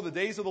 Behold, the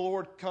day of the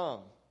Lord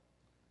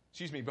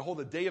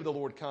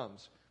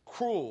comes,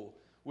 cruel,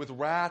 with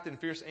wrath and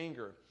fierce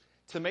anger,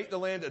 to make the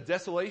land a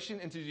desolation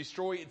and to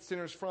destroy its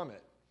sinners from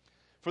it.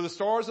 For the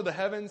stars of the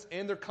heavens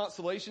and their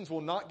constellations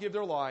will not give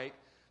their light,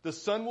 the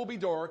sun will be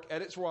dark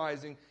at its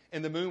rising,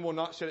 and the moon will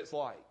not shed its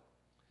light.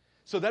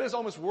 So that is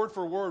almost word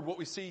for word what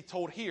we see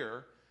told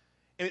here,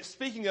 and it's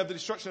speaking of the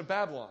destruction of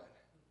Babylon.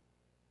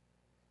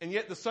 And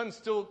yet the sun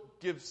still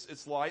gives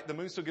its light, the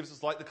moon still gives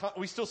its light,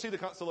 we still see the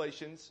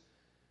constellations.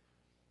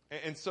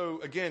 And so,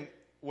 again,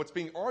 what's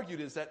being argued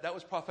is that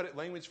was prophetic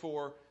language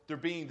for there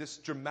being this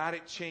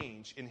dramatic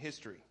change in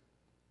history,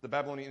 the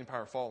Babylonian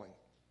Empire falling.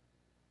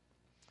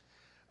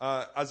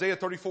 Isaiah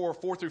 34,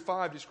 4 through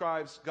 5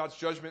 describes God's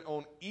judgment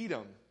on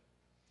Edom.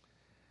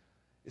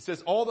 It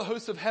says, all the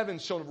hosts of heaven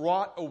shall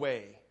rot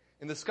away,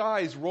 and the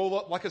skies roll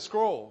up like a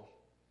scroll.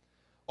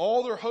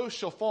 All their hosts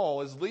shall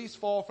fall as leaves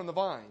fall from the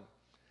vine,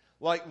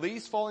 like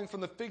leaves falling from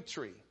the fig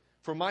tree.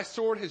 For my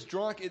sword has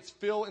drunk its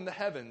fill in the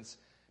heavens.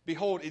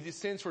 Behold, it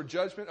descends for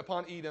judgment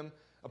upon Edom,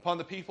 upon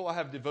the people I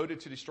have devoted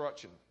to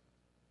destruction.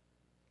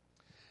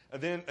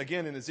 And then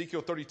again in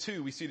Ezekiel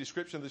 32, we see a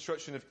description of the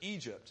destruction of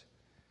Egypt.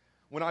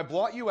 When I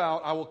blot you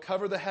out, I will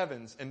cover the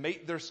heavens and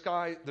make their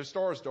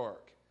stars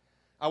dark.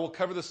 I will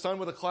cover the sun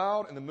with a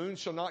cloud, and the moon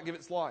shall not give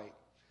its light.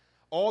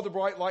 All the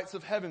bright lights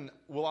of heaven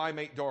will I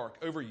make dark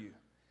over you,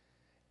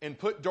 and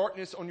put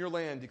darkness on your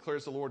land,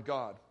 declares the Lord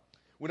God.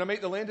 When I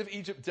make the land of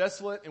Egypt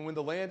desolate, and when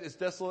the land is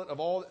desolate of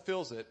all that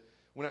fills it,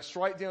 when I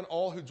strike down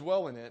all who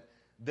dwell in it,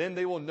 then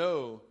they will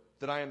know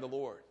that I am the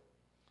Lord.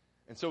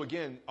 And so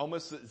again,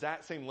 almost the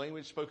exact same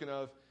language spoken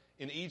of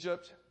in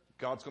Egypt.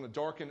 God's going to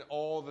darken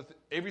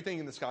everything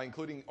in the sky,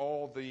 including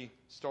all the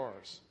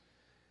stars.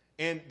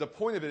 And the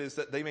point of it is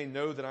that they may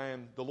know that I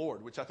am the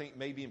Lord, which I think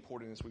may be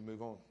important as we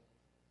move on.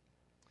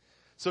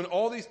 So in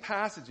all these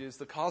passages,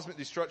 the cosmic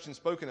destruction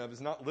spoken of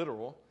is not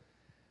literal,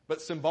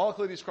 but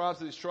symbolically describes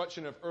the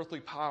destruction of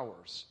earthly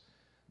powers.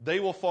 They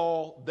will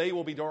fall, they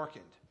will be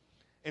darkened.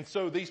 And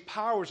so these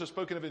powers are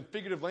spoken of in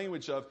figurative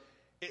language of,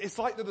 it's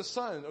like they're the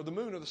sun or the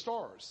moon or the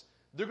stars.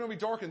 They're going to be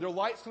darkened. Their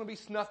light's going to be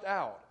snuffed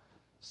out.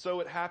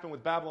 So it happened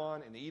with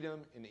Babylon and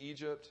Edom and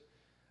Egypt.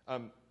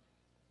 And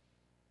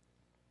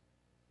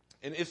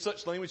if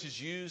such language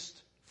is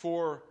used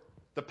for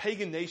the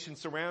pagan nations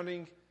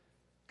surrounding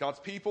God's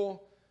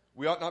people,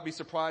 we ought not be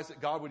surprised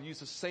that God would use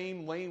the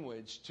same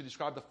language to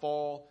describe the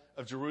fall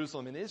of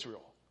Jerusalem and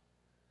Israel.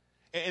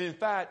 And in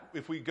fact,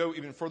 if we go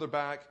even further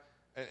back,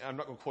 and I'm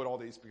not going to quote all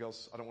these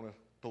because I don't want to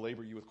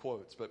belabor you with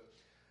quotes, but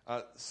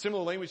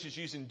similar language is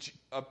used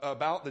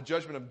about the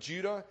judgment of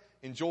Judah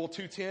in Joel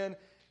 2:10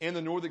 and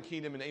the northern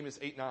kingdom in Amos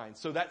 8:9.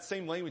 So that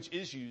same language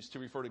is used to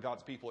refer to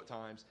God's people at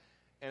times.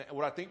 And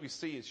what I think we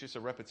see is just a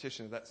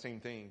repetition of that same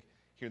thing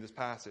here in this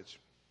passage.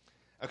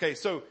 Okay,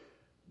 so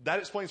that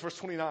explains verse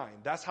 29.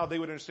 That's how they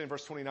would understand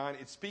verse 29.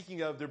 It's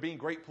speaking of there being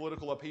great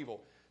political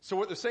upheaval. So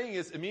what they're saying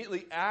is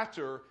immediately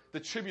after the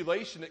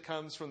tribulation that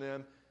comes from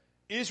them,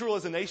 Israel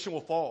as a nation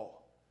will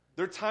fall.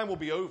 Their time will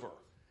be over.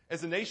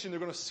 As a nation, they're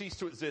going to cease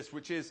to exist,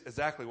 which is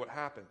exactly what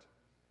happened.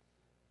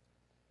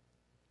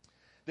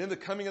 Then the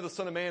coming of the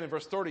Son of Man in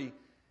verse 30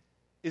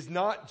 is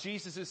not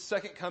Jesus'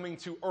 second coming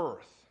to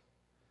earth,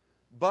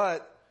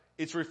 but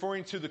it's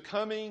referring to the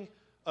coming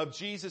of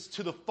Jesus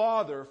to the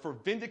Father for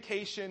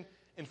vindication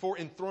and for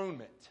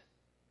enthronement.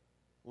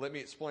 Let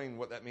me explain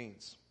what that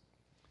means.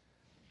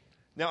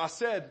 Now, I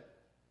said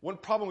one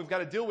problem we've got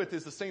to deal with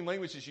is the same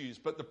language is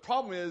used, but the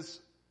problem is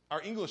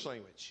our English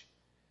language.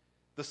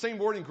 The same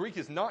word in Greek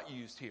is not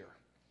used here.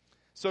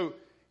 So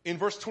in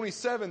verse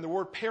 27, the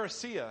word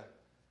parousia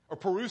or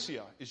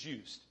parousia is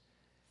used.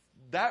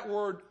 That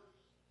word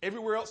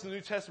everywhere else in the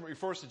New Testament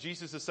refers to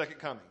Jesus' second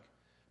coming.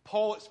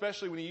 Paul,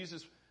 especially when he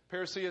uses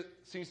parousia,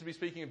 seems to be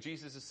speaking of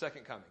Jesus'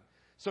 second coming.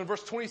 So in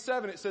verse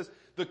 27, it says,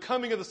 the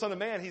coming of the Son of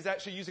Man. He's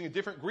actually using a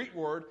different Greek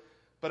word,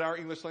 but our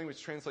English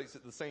language translates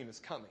it the same as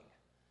coming.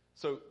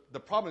 So the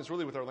problem is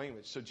really with our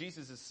language. So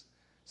Jesus is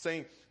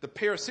saying the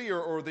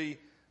parousia or the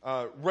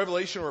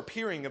revelation or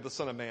appearing of the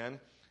Son of Man,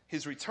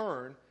 his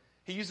return.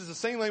 He uses the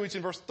same language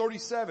in verse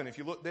 37, if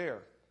you look there.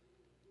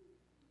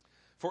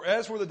 For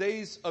as were the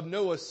days of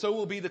Noah, so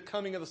will be the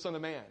coming of the Son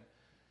of Man.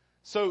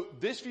 So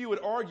this view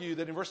would argue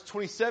that in verse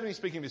 27, he's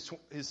speaking of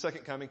his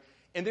second coming.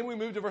 And then we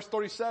move to verse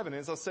 37.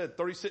 As I said,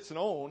 36 and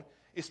on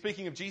is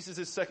speaking of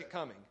Jesus' second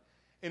coming.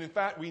 And in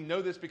fact, we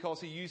know this because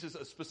he uses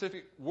a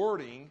specific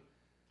wording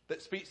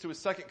that speaks to his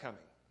second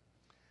coming.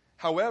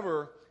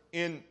 However,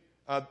 in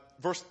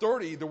verse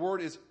 30, the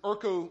word is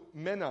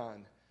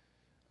erchomenon,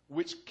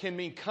 which can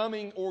mean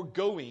coming or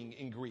going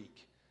in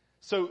Greek.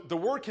 So the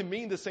word can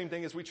mean the same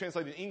thing as we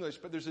translate in English,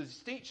 but there's a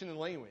distinction in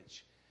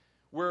language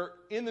where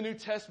in the New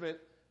Testament,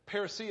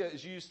 parousia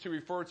is used to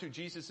refer to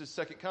Jesus'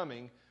 second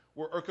coming,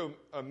 where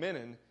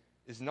erchomenon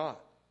is not.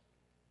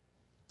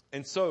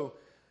 And so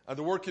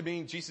the word can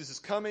mean Jesus is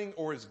coming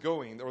or is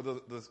going, or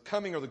the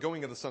coming or the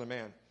going of the Son of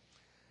Man.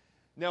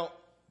 Now,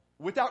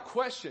 without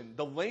question,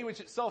 the language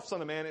itself,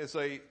 Son of Man, is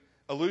a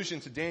allusion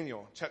to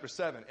Daniel chapter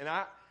 7. And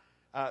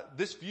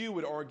this view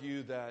would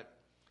argue that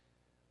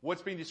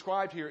what's being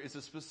described here is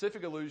a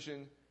specific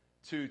allusion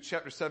to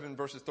chapter 7,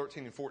 verses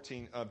 13 and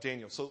 14 of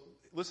Daniel. So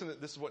listen,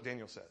 this is what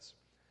Daniel says.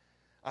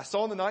 I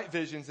saw in the night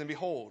visions, and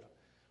behold,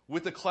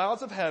 with the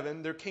clouds of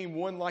heaven there came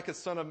one like a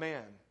son of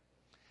man.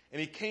 And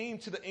he came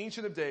to the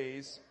Ancient of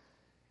Days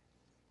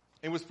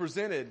and was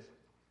presented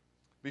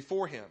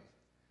before him.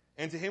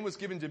 And to him was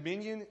given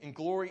dominion and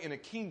glory and a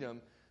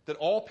kingdom that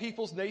all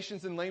peoples,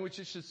 nations, and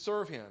languages should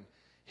serve him.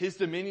 His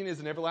dominion is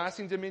an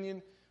everlasting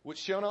dominion which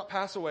shall not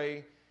pass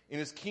away, and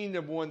his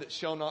kingdom one that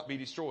shall not be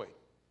destroyed.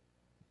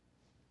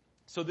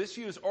 So this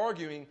view is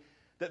arguing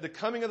that the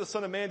coming of the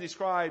Son of Man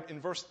described in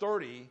verse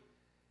 30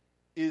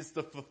 is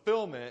the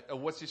fulfillment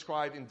of what's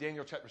described in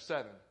Daniel chapter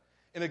 7.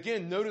 And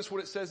again, notice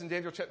what it says in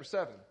Daniel chapter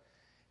 7.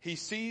 He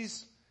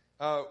sees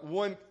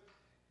one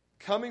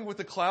coming with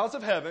the clouds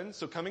of heaven,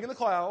 so coming in the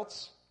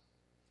clouds,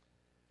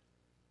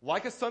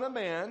 like a son of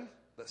man.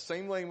 that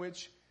same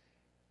language.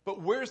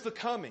 But where's the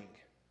coming?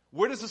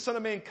 Where does the Son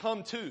of Man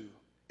come to?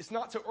 It's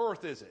not to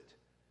earth, is it?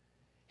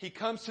 He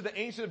comes to the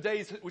Ancient of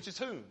Days, which is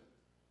whom?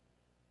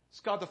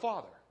 It's God the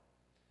Father.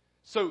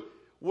 So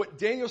what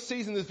Daniel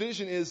sees in this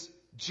vision is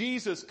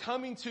Jesus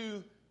coming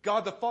to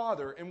God the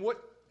Father. And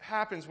what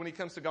happens when he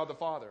comes to God the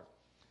Father?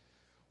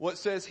 Well, it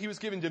says he was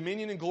given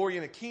dominion and glory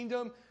and a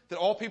kingdom, that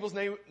all peoples,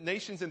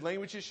 nations, and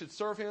languages should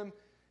serve him.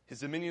 His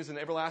dominion is an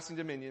everlasting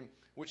dominion,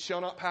 which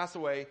shall not pass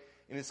away,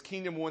 and his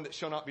kingdom one that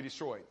shall not be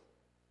destroyed.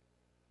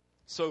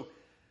 So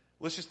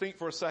let's just think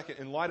for a second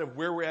in light of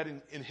where we're at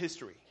in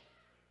history.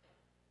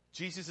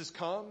 Jesus has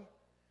come,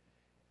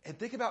 and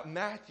think about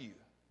Matthew.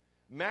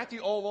 Matthew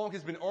all along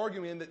has been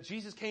arguing that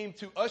Jesus came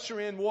to usher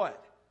in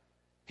what?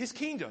 His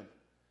kingdom.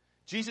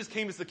 Jesus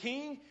came as the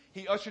king.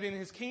 He ushered in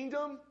his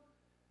kingdom.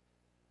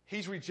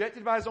 He's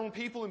rejected by his own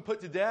people and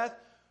put to death.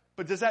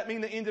 But does that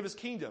mean the end of his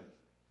kingdom?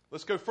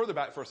 Let's go further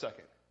back for a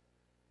second.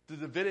 The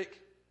Davidic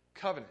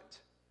covenant.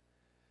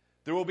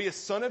 There will be a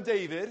son of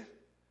David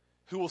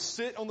who will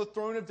sit on the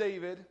throne of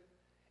David,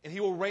 and he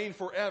will reign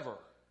forever.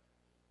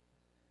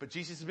 But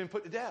Jesus has been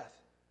put to death.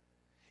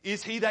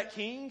 Is he that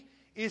king?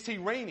 Is he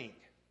reigning?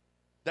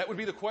 That would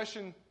be the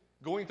question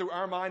going through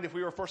our mind if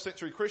we were a first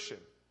century Christian.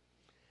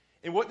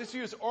 And what this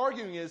view is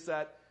arguing is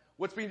that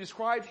what's being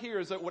described here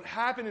is that what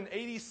happened in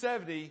AD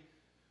 70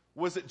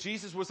 was that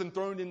Jesus was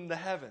enthroned in the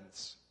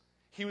heavens.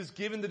 He was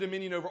given the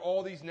dominion over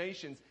all these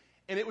nations,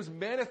 and it was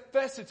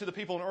manifested to the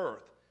people on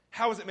earth.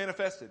 How was it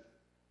manifested?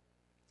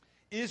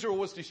 Israel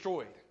was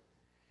destroyed,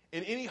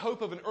 and any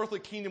hope of an earthly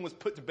kingdom was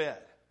put to bed.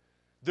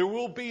 There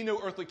will be no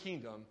earthly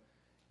kingdom.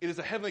 It is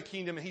a heavenly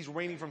kingdom, and he's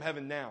reigning from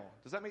heaven now.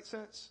 Does that make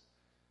sense?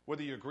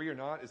 Whether you agree or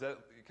not, is that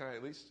kind of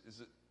at least,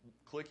 is it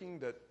clicking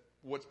that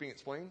what's being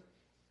explained?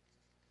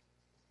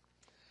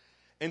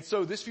 And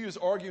so this view is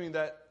arguing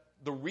that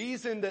the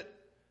reason that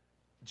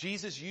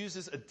Jesus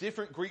uses a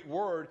different Greek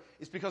word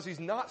is because he's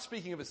not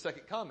speaking of his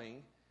second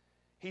coming.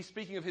 He's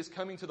speaking of his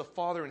coming to the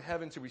Father in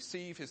heaven to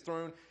receive his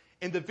throne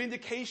and the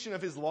vindication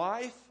of his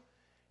life,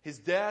 his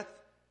death,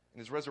 and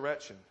his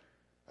resurrection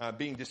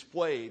being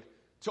displayed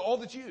to all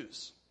the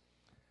Jews.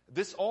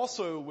 This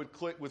also would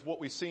click with what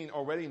we've seen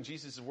already in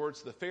Jesus' words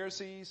to the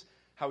Pharisees,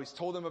 how he's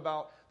told them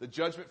about the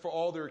judgment for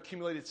all their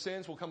accumulated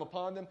sins will come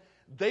upon them.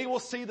 They will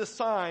see the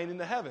sign in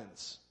the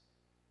heavens,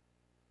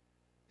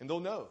 and they'll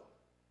know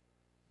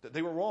that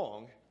they were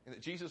wrong and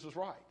that Jesus was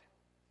right.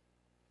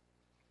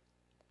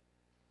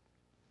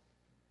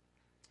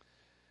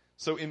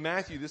 So in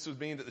Matthew, this would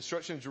mean that the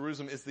destruction of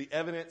Jerusalem is the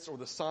evidence or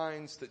the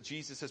signs that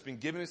Jesus has been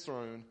given his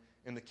throne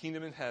and the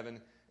kingdom in heaven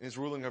and is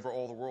ruling over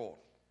all the world.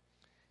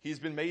 He's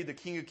been made the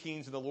King of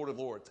Kings and the Lord of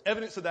Lords.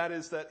 Evidence of that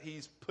is that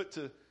he's put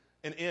to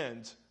an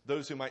end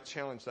those who might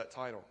challenge that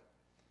title.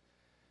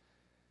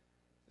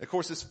 Of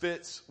course, this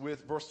fits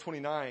with verse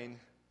 29,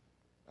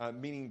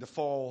 meaning the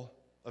fall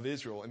of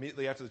Israel.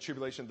 Immediately after the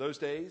tribulation of those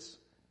days.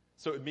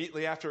 So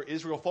immediately after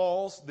Israel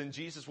falls, then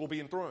Jesus will be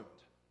enthroned.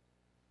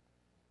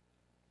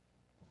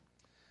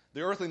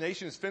 The earthly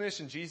nation is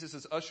finished, and Jesus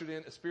has ushered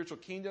in a spiritual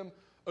kingdom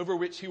over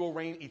which he will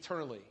reign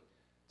eternally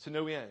to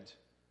no end.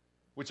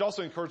 Which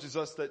also encourages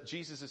us that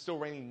Jesus is still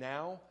reigning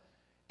now.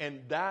 And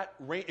that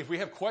reign, if we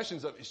have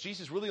questions of, is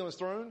Jesus really on his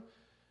throne?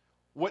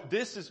 What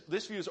this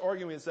view is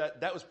arguing is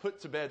that was put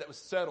to bed, that was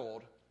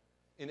settled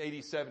in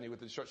AD 70 with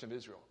the destruction of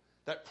Israel.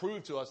 That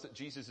proved to us that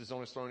Jesus is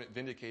on his throne. It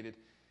vindicated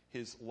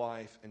his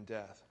life and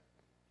death.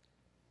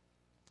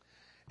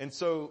 And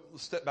so,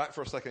 let's step back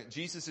for a second.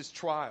 Jesus'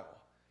 trial.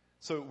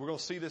 So we're going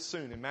to see this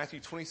soon. In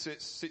Matthew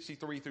 26,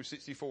 63 through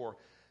 64,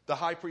 the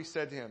high priest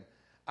said to him,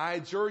 I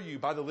adjure you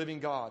by the living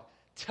God,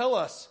 tell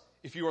us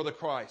if you are the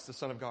Christ, the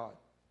Son of God.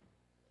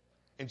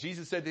 And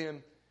Jesus said to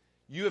him,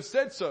 you have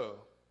said so,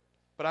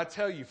 but I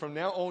tell you, from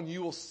now on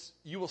you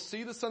will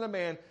see the Son of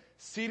Man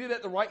seated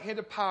at the right hand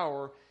of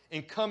power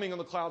and coming on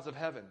the clouds of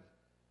heaven.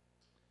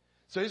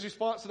 So his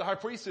response to the high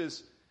priest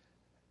is,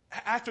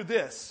 after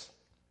this,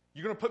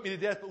 you're going to put me to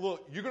death, but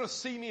look, you're going to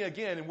see me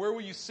again, and where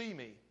will you see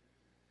me?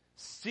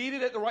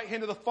 Seated at the right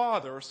hand of the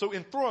Father, so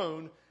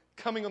enthroned,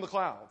 coming on the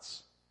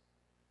clouds.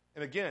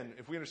 And again,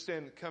 if we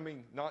understand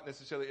coming not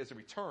necessarily as a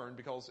return,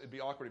 because it'd be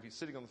awkward if he's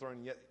sitting on the throne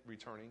and yet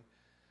returning,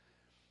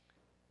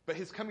 but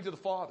his coming to the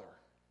Father,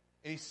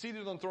 and he's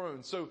seated on the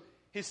throne. So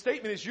his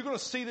statement is, you're going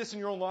to see this in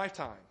your own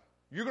lifetime.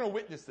 You're going to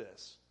witness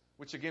this,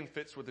 which again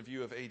fits with the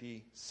view of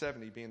AD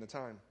 70 being the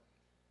time.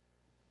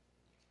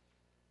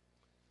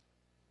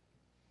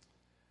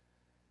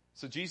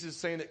 So Jesus is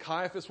saying that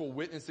Caiaphas will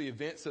witness the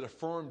events that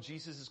affirm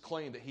Jesus'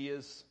 claim that he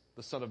is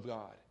the Son of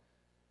God.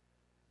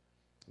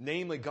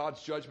 Namely,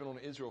 God's judgment on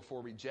Israel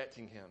for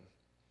rejecting him.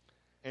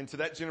 And to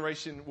that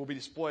generation will be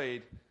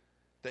displayed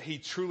that he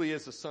truly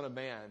is the Son of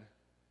Man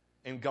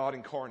and God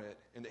incarnate,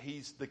 and that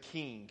he's the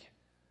King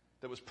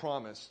that was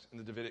promised in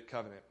the Davidic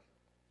covenant.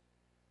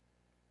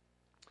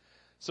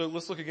 So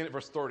let's look again at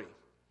verse 30.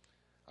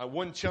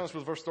 One challenge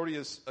with verse 30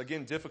 is,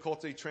 again,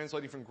 difficulty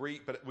translating from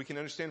Greek, but we can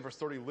understand verse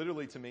 30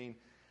 literally to mean,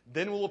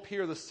 then will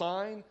appear the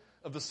sign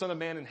of the Son of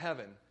Man in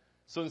heaven.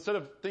 So instead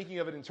of thinking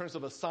of it in terms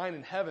of a sign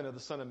in heaven of the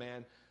Son of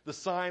Man, the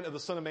sign of the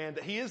Son of Man,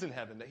 that he is in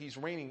heaven, that he's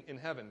reigning in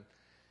heaven.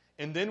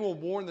 And then will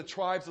warn the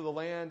tribes of the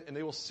land, and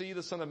they will see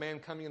the Son of Man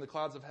coming in the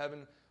clouds of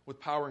heaven with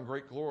power and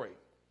great glory.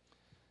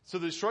 So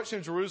the destruction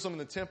of Jerusalem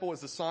and the temple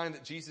is a sign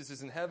that Jesus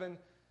is in heaven,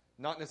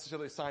 not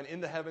necessarily a sign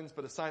in the heavens,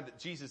 but a sign that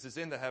Jesus is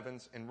in the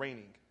heavens and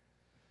reigning.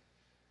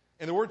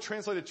 And the word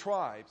translated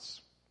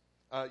tribes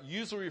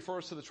usually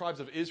refers to the tribes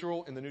of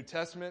Israel in the New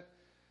Testament.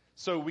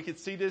 So we could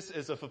see this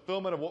as a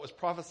fulfillment of what was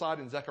prophesied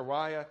in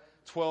Zechariah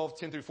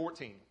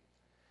 12:10-14.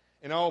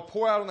 And I will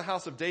pour out on the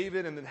house of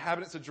David and the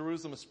inhabitants of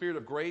Jerusalem a spirit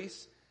of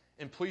grace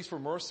and pleas for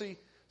mercy,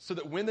 so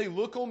that when they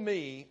look on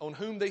me, on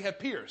whom they have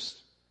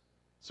pierced.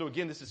 So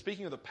again, this is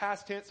speaking of the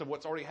past tense of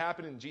what's already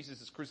happened in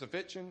Jesus'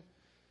 crucifixion.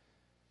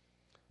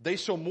 They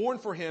shall mourn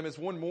for him as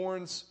one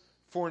mourns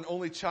for an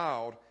only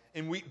child,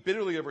 and weep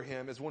bitterly over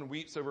him as one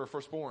weeps over a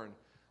firstborn.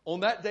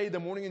 On that day, the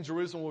mourning in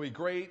Jerusalem will be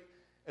great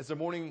as the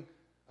mourning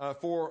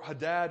for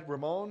Hadad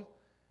Ramon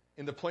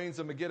in the plains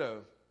of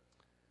Megiddo.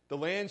 The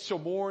land shall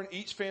mourn,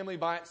 each family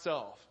by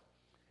itself.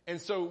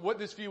 And so what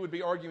this view would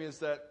be arguing is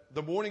that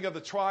the mourning of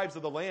the tribes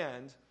of the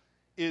land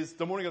is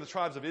the mourning of the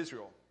tribes of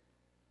Israel.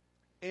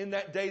 In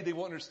that day, they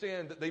will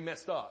understand that they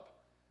messed up.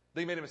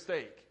 They made a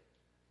mistake.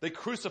 They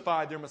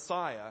crucified their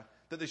Messiah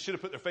that they should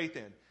have put their faith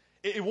in.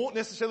 It won't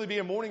necessarily be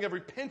a mourning of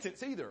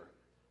repentance either.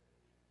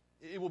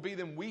 It will be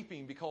them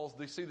weeping because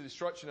they see the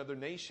destruction of their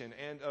nation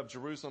and of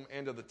Jerusalem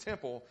and of the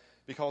temple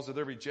because of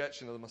their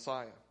rejection of the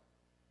Messiah.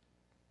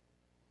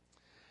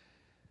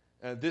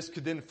 This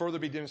could then further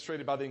be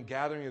demonstrated by the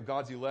gathering of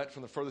God's elect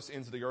from the furthest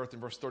ends of the earth in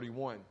verse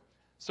 31.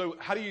 So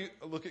how do you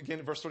look again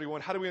at verse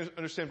 31? How do we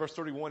understand verse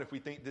 31 if we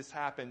think this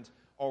happened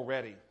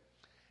already?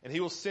 And he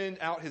will send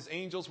out his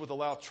angels with a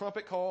loud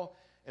trumpet call,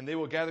 and they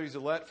will gather his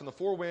elect from the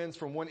four winds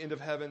from one end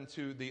of heaven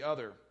to the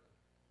other.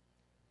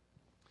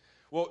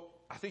 Well,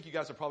 I think you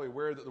guys are probably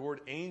aware that the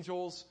word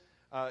angels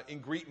in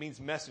Greek means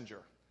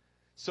messenger.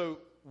 So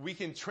we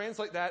can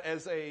translate that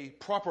as a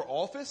proper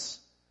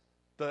office,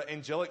 the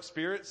angelic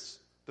spirits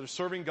that are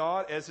serving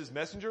God as his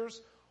messengers,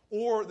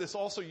 or this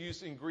also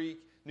used in Greek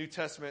New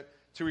Testament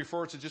to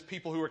refer to just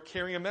people who are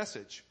carrying a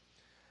message.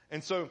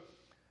 And so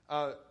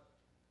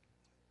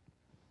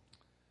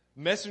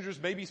messengers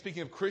may be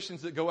speaking of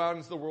Christians that go out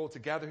into the world to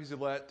gather his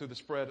elect through the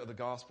spread of the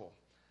gospel.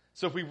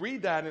 So if we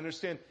read that and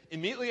understand,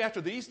 immediately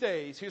after these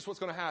days, here's what's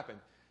going to happen.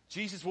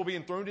 Jesus will be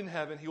enthroned in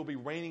heaven. He will be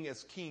reigning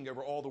as king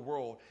over all the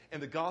world.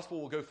 And the gospel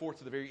will go forth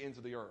to the very ends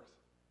of the earth.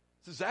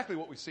 It's exactly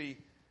what we see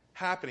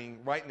happening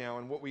right now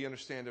and what we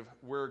understand of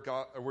where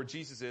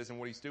Jesus is and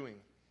what he's doing.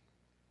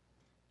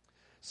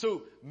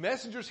 So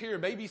messengers here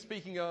may be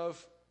speaking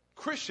of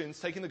Christians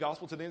taking the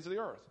gospel to the ends of the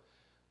earth.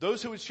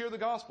 Those who would share the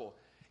gospel.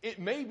 It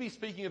may be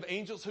speaking of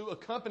angels who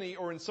accompany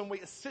or in some way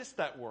assist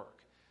that work.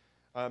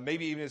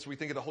 Maybe even as we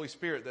think of the Holy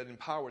Spirit that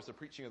empowers the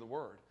preaching of the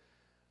word.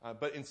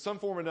 But in some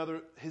form or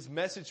another, his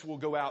message will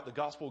go out, the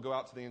gospel will go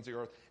out to the ends of the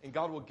earth, and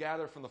God will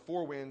gather from the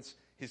four winds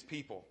his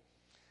people.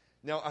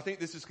 Now, I think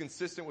this is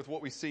consistent with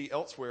what we see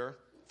elsewhere.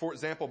 For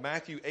example,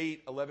 Matthew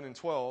 8:11 and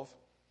 12.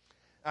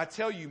 I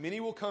tell you, many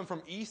will come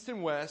from east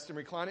and west and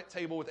recline at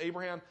table with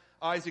Abraham,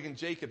 Isaac, and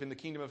Jacob in the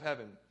kingdom of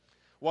heaven,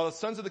 while the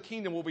sons of the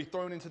kingdom will be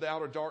thrown into the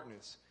outer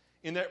darkness.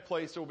 In that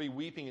place there will be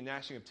weeping and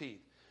gnashing of teeth.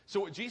 So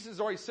what Jesus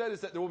has already said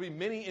is that there will be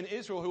many in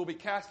Israel who will be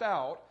cast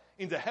out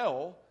into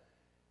hell,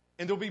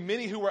 and there will be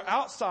many who are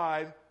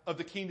outside of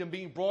the kingdom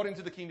being brought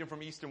into the kingdom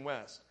from east and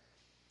west.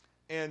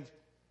 And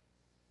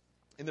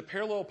in the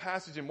parallel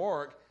passage in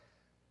Mark,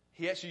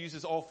 he actually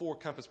uses all four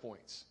compass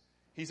points.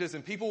 He says,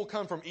 and people will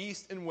come from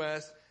east and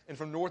west and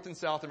from north and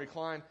south and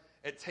recline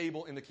at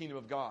table in the kingdom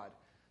of God.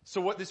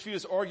 So what this view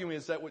is arguing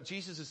is that what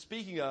Jesus is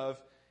speaking of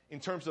in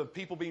terms of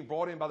people being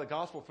brought in by the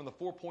gospel from the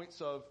 4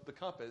 points of the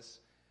compass,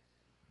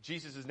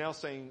 Jesus is now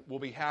saying will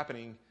be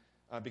happening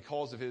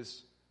because of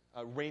his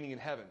reigning in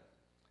heaven.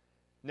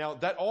 Now,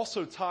 that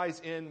also ties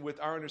in with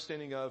our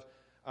understanding of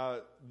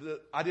the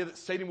idea that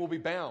Satan will be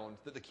bound,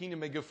 that the kingdom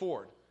may go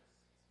forward.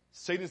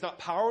 Satan is not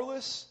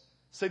powerless.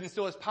 Satan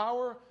still has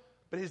power,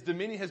 but his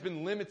dominion has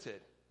been limited.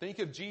 Think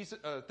of Jesus.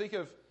 Think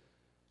of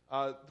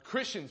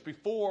Christians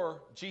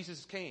before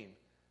Jesus came.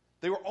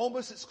 They were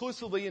almost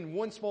exclusively in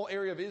one small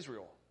area of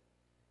Israel.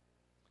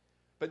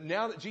 But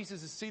now that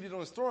Jesus is seated on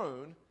his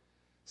throne,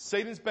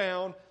 Satan's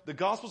bound, the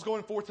gospel's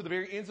going forth to the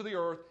very ends of the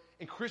earth,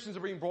 and Christians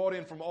are being brought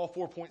in from all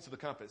 4 points of the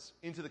compass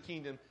into the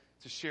kingdom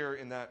to share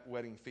in that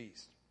wedding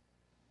feast.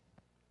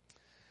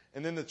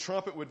 And then the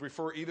trumpet would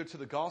refer either to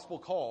the gospel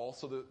call,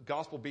 so the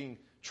gospel being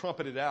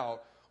trumpeted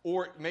out,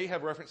 or it may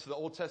have reference to the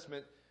Old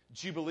Testament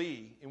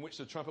Jubilee, in which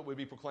the trumpet would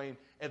be proclaimed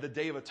at the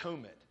Day of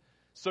Atonement.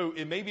 So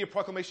it may be a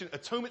proclamation,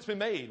 atonement's been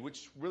made,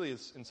 which really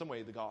is in some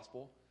way the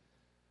gospel.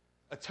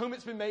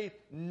 Atonement's been made.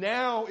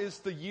 Now is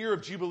the year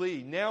of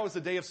Jubilee. Now is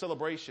the day of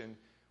celebration,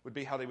 would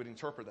be how they would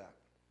interpret that.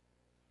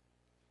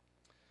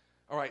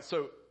 All right,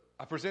 so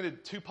I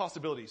presented two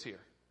possibilities here.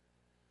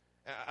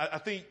 I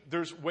think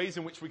there's ways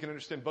in which we can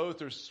understand both.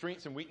 There's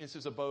strengths and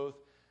weaknesses of both.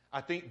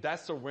 I think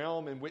that's a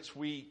realm in which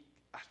we're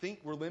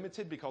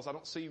limited because I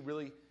don't see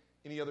really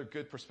any other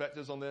good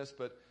perspectives on this,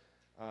 but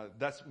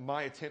that's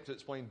my attempt to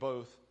explain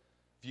both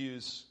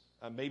views.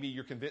 Maybe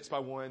you're convinced by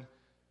one.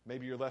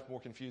 Maybe you're left more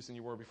confused than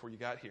you were before you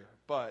got here.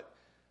 But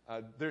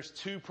there's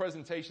two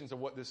presentations of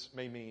what this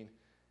may mean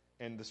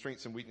and the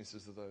strengths and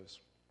weaknesses of those.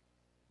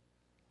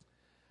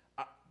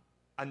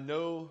 I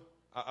know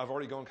I've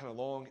already gone kind of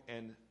long,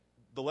 and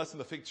the lesson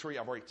of the fig tree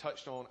I've already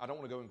touched on. I don't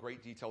want to go in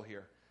great detail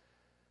here.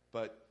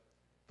 But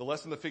the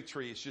lesson of the fig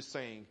tree is just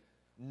saying,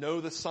 know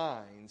the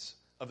signs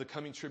of the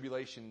coming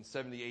tribulation in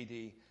 70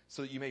 AD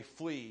so that you may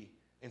flee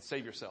and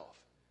save yourself.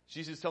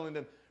 Jesus is telling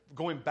them,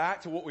 going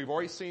back to what we've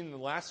already seen in the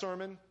last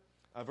sermon,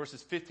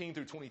 verses 15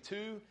 through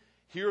 22,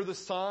 here are the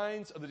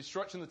signs of the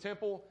destruction of the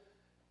temple.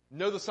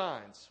 Know the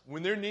signs.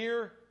 When they're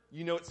near,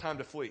 you know it's time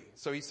to flee.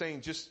 So he's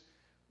saying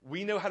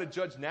we know how to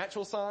judge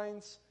natural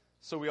signs,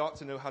 so we ought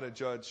to know how to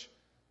judge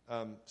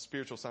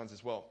spiritual signs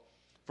as well.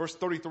 Verse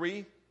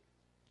 33,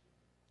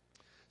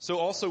 so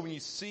also when you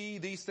see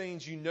these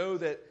things, you know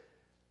that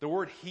the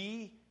word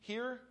he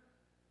here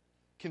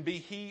can be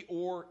he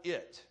or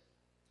it.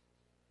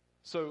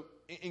 So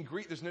in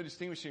Greek, there's no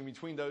distinguishing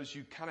between those.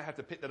 You kind of have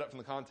to pick that up from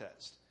the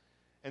context.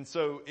 And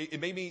so it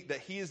may mean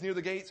that he is near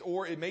the gates,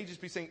 or it may just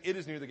be saying it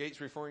is near the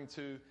gates, referring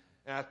to,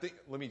 and I think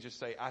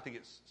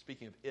it's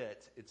speaking of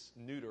it. It's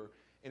neuter,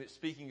 and it's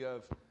speaking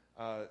of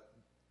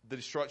the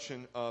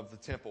destruction of the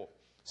temple.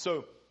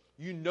 So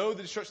you know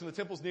the destruction of the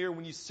temple is near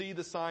when you see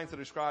the signs that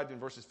are described in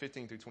verses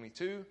 15 through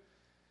 22.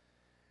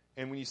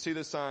 And when you see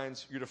the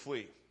signs, you're to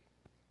flee.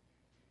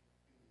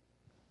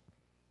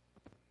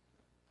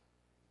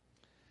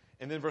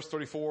 And then verse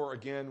 34,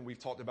 again, we've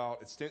talked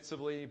about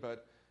extensively,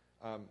 but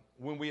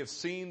when we have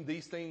seen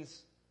these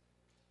things,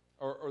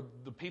 or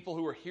the people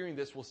who are hearing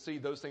this will see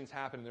those things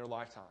happen in their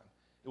lifetime.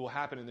 It will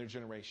happen in their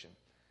generation.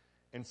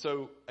 And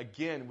so,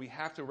 again, we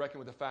have to reckon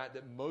with the fact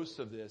that most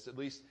of this, at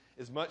least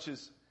as much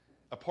as,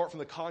 apart from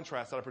the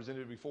contrast that I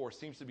presented before,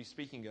 seems to be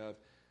speaking of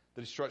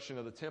the destruction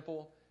of the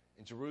temple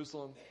in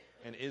Jerusalem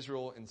and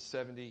Israel in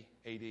 70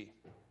 AD.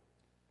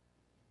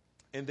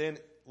 And then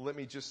let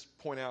me just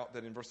point out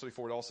that in verse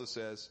 34 it also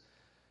says,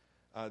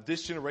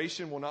 this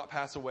generation will not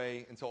pass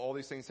away until all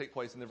these things take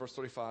place. And then verse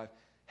 35,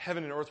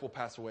 heaven and earth will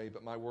pass away,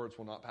 but my words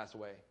will not pass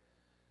away.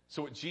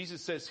 So what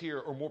Jesus says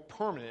here are more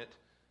permanent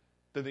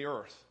than the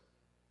earth,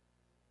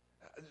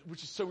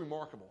 which is so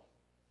remarkable.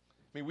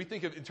 I mean, we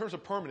think of, in terms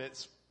of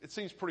permanence, it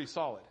seems pretty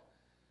solid.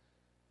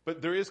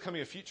 But there is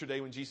coming a future day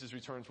when Jesus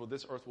returns where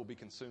this earth will be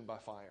consumed by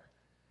fire.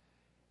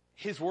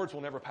 His words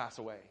will never pass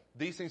away.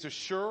 These things are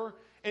sure.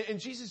 And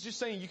Jesus is just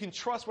saying, you can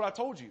trust what I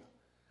told you.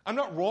 I'm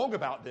not wrong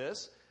about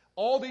this.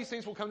 All these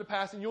things will come to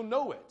pass and you'll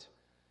know it.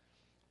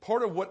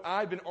 Part of what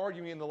I've been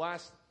arguing in the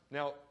last,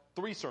 now,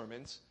 3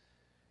 sermons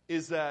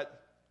is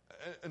that,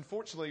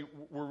 unfortunately,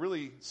 we're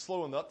really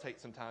slow on the uptake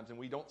sometimes and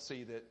we don't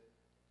see that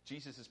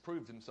Jesus has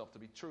proved himself to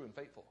be true and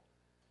faithful.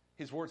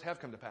 His words have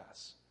come to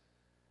pass.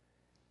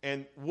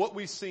 And what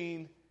we've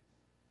seen,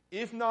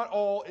 if not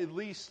all, at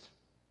least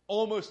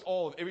almost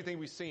all of everything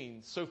we've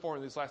seen so far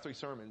in these last 3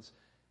 sermons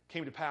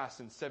came to pass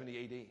in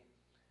 70 AD.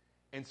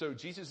 And so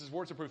Jesus'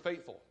 words have proved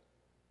faithful.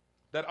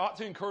 That ought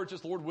to encourage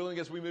us, Lord willing,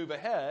 as we move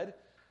ahead,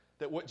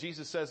 that what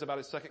Jesus says about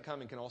his second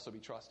coming can also be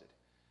trusted.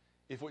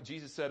 If what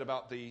Jesus said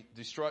about the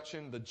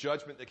destruction, the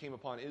judgment that came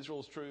upon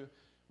Israel is true,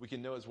 we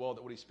can know as well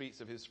that what he speaks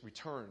of his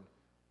return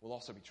will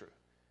also be true.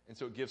 And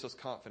so it gives us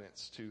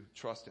confidence to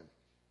trust him.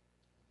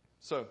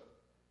 So,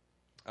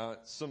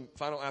 some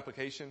final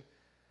application.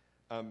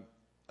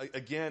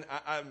 Again,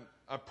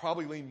 I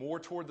probably lean more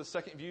toward the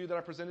second view that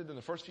I presented than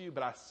the first view,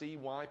 but I see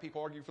why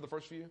people argue for the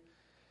first view.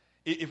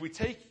 If we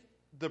take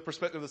the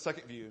perspective of the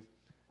second view,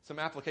 some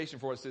application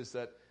for us is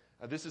that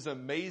this is an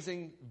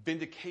amazing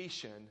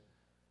vindication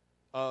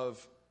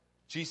of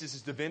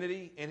Jesus'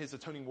 divinity and his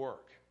atoning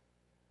work.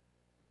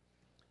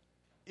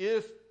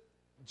 If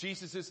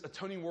Jesus'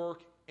 atoning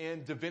work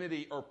and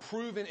divinity are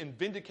proven and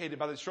vindicated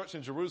by the destruction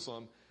of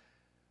Jerusalem,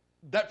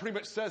 that pretty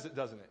much says it,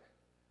 doesn't it?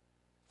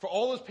 For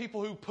all those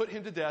people who put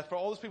him to death, for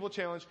all those people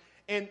challenged,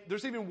 and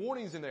there's even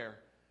warnings in there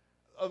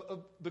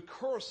of the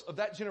curse of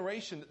that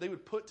generation that they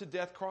would put to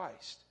death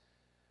Christ.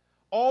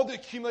 All the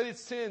accumulated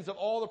sins of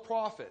all the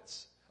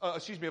prophets,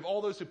 of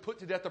all those who put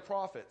to death the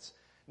prophets,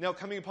 now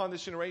coming upon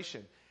this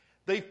generation.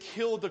 They've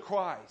killed the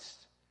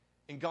Christ,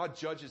 and God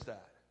judges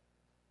that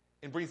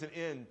and brings an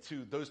end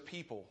to those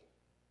people.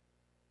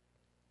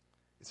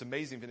 It's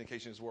amazing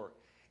vindication of his work.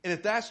 And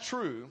if that's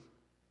true,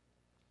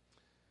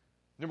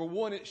 number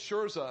one, it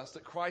assures us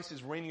that Christ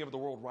is reigning over the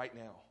world right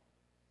now.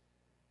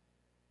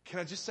 Can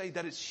I just say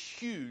that is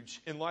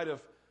huge in light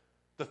of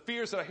the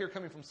fears that I hear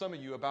coming from some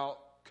of you about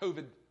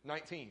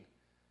COVID-19,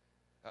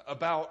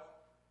 about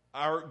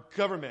our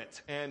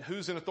government and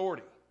who's in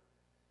authority.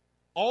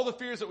 All the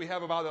fears that we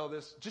have about all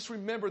this, just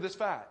remember this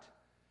fact.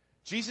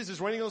 Jesus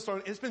is reigning on the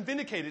throne. It's been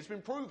vindicated. It's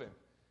been proven.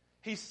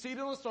 He's seated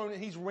on the throne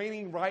and he's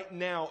reigning right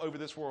now over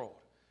this world.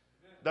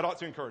 Amen. That ought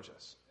to encourage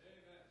us.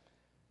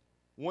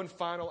 Amen. One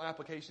final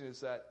application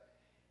is that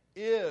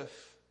if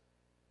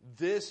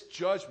this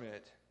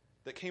judgment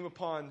that came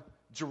upon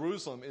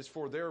Jerusalem is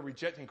for their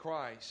rejecting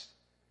Christ,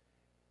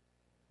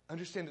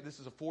 understand that this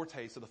is a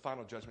foretaste of the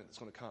final judgment that's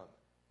going to come.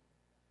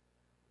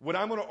 What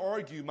I'm going to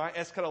argue, my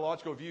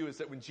eschatological view, is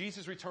that when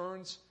Jesus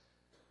returns,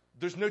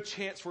 there's no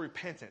chance for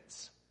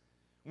repentance.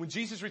 When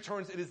Jesus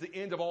returns, it is the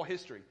end of all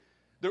history.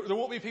 There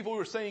won't be people who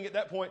are saying at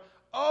that point,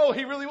 oh,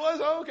 he really was?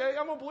 Oh, okay,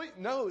 I'm going to believe.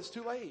 No, it's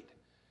too late.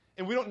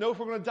 And we don't know if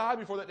we're going to die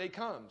before that day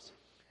comes.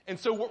 And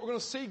so what we're going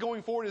to see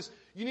going forward is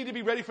you need to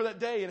be ready for that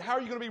day. And how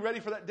are you going to be ready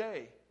for that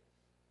day?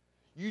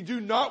 You do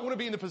not want to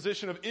be in the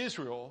position of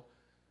Israel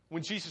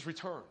when Jesus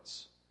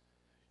returns.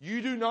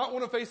 You do not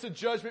want to face the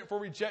judgment for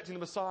rejecting the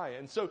Messiah.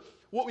 And so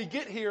what we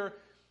get here,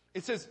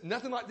 it says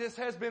nothing like this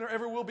has been or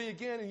ever will be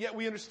again. And yet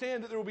we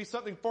understand that there will be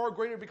something far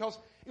greater because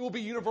it will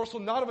be universal,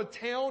 not of a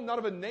town, not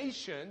of a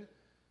nation,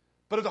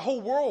 but of the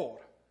whole world.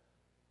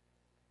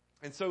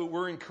 And so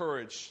we're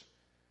encouraged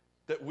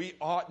that we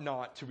ought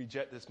not to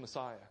reject this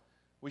Messiah.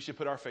 We should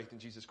put our faith in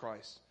Jesus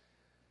Christ.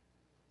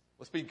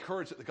 Let's be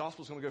encouraged that the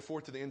gospel is going to go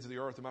forth to the ends of the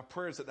earth. And my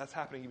prayer is that that's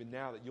happening even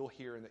now, that you'll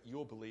hear and that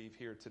you'll believe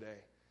here today.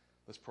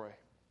 Let's pray.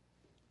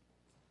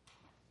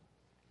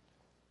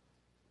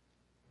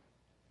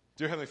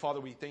 Dear Heavenly Father,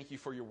 we thank you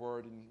for your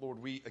word. And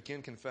Lord, we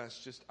again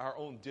confess just our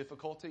own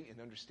difficulty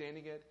in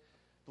understanding it.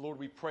 But Lord,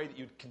 we pray that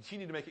you'd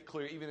continue to make it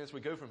clear even as we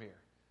go from here.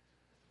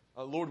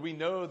 Lord, we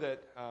know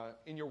that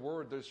in your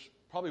word there's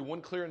probably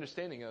one clear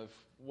understanding of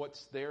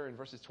what's there in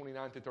verses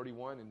 29 to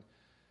 31. And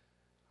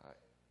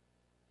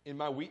in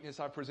my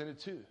weakness, I've presented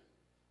two.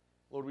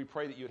 Lord, we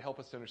pray that you would help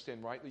us to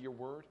understand rightly your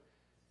word,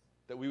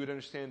 that we would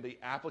understand the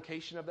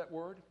application of that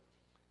word,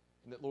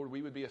 and that, Lord,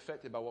 we would be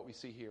affected by what we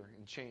see here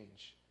and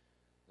change.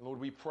 And Lord,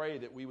 we pray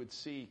that we would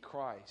see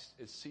Christ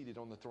as seated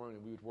on the throne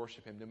and we would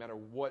worship him no matter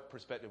what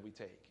perspective we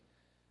take,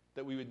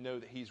 that we would know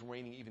that he's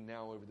reigning even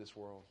now over this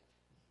world.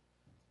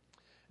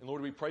 And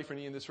Lord, we pray for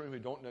any in this room who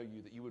don't know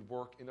you, that you would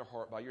work in their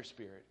heart by your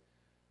Spirit,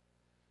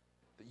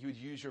 that you would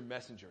use your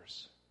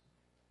messengers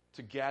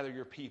to gather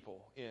your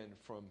people in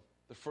from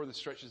the furthest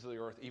stretches of the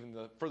earth, even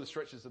the furthest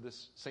stretches of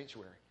this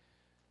sanctuary,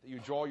 that you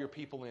would draw your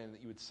people in,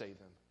 that you would save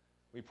them.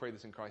 We pray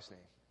this in Christ's name.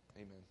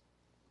 Amen.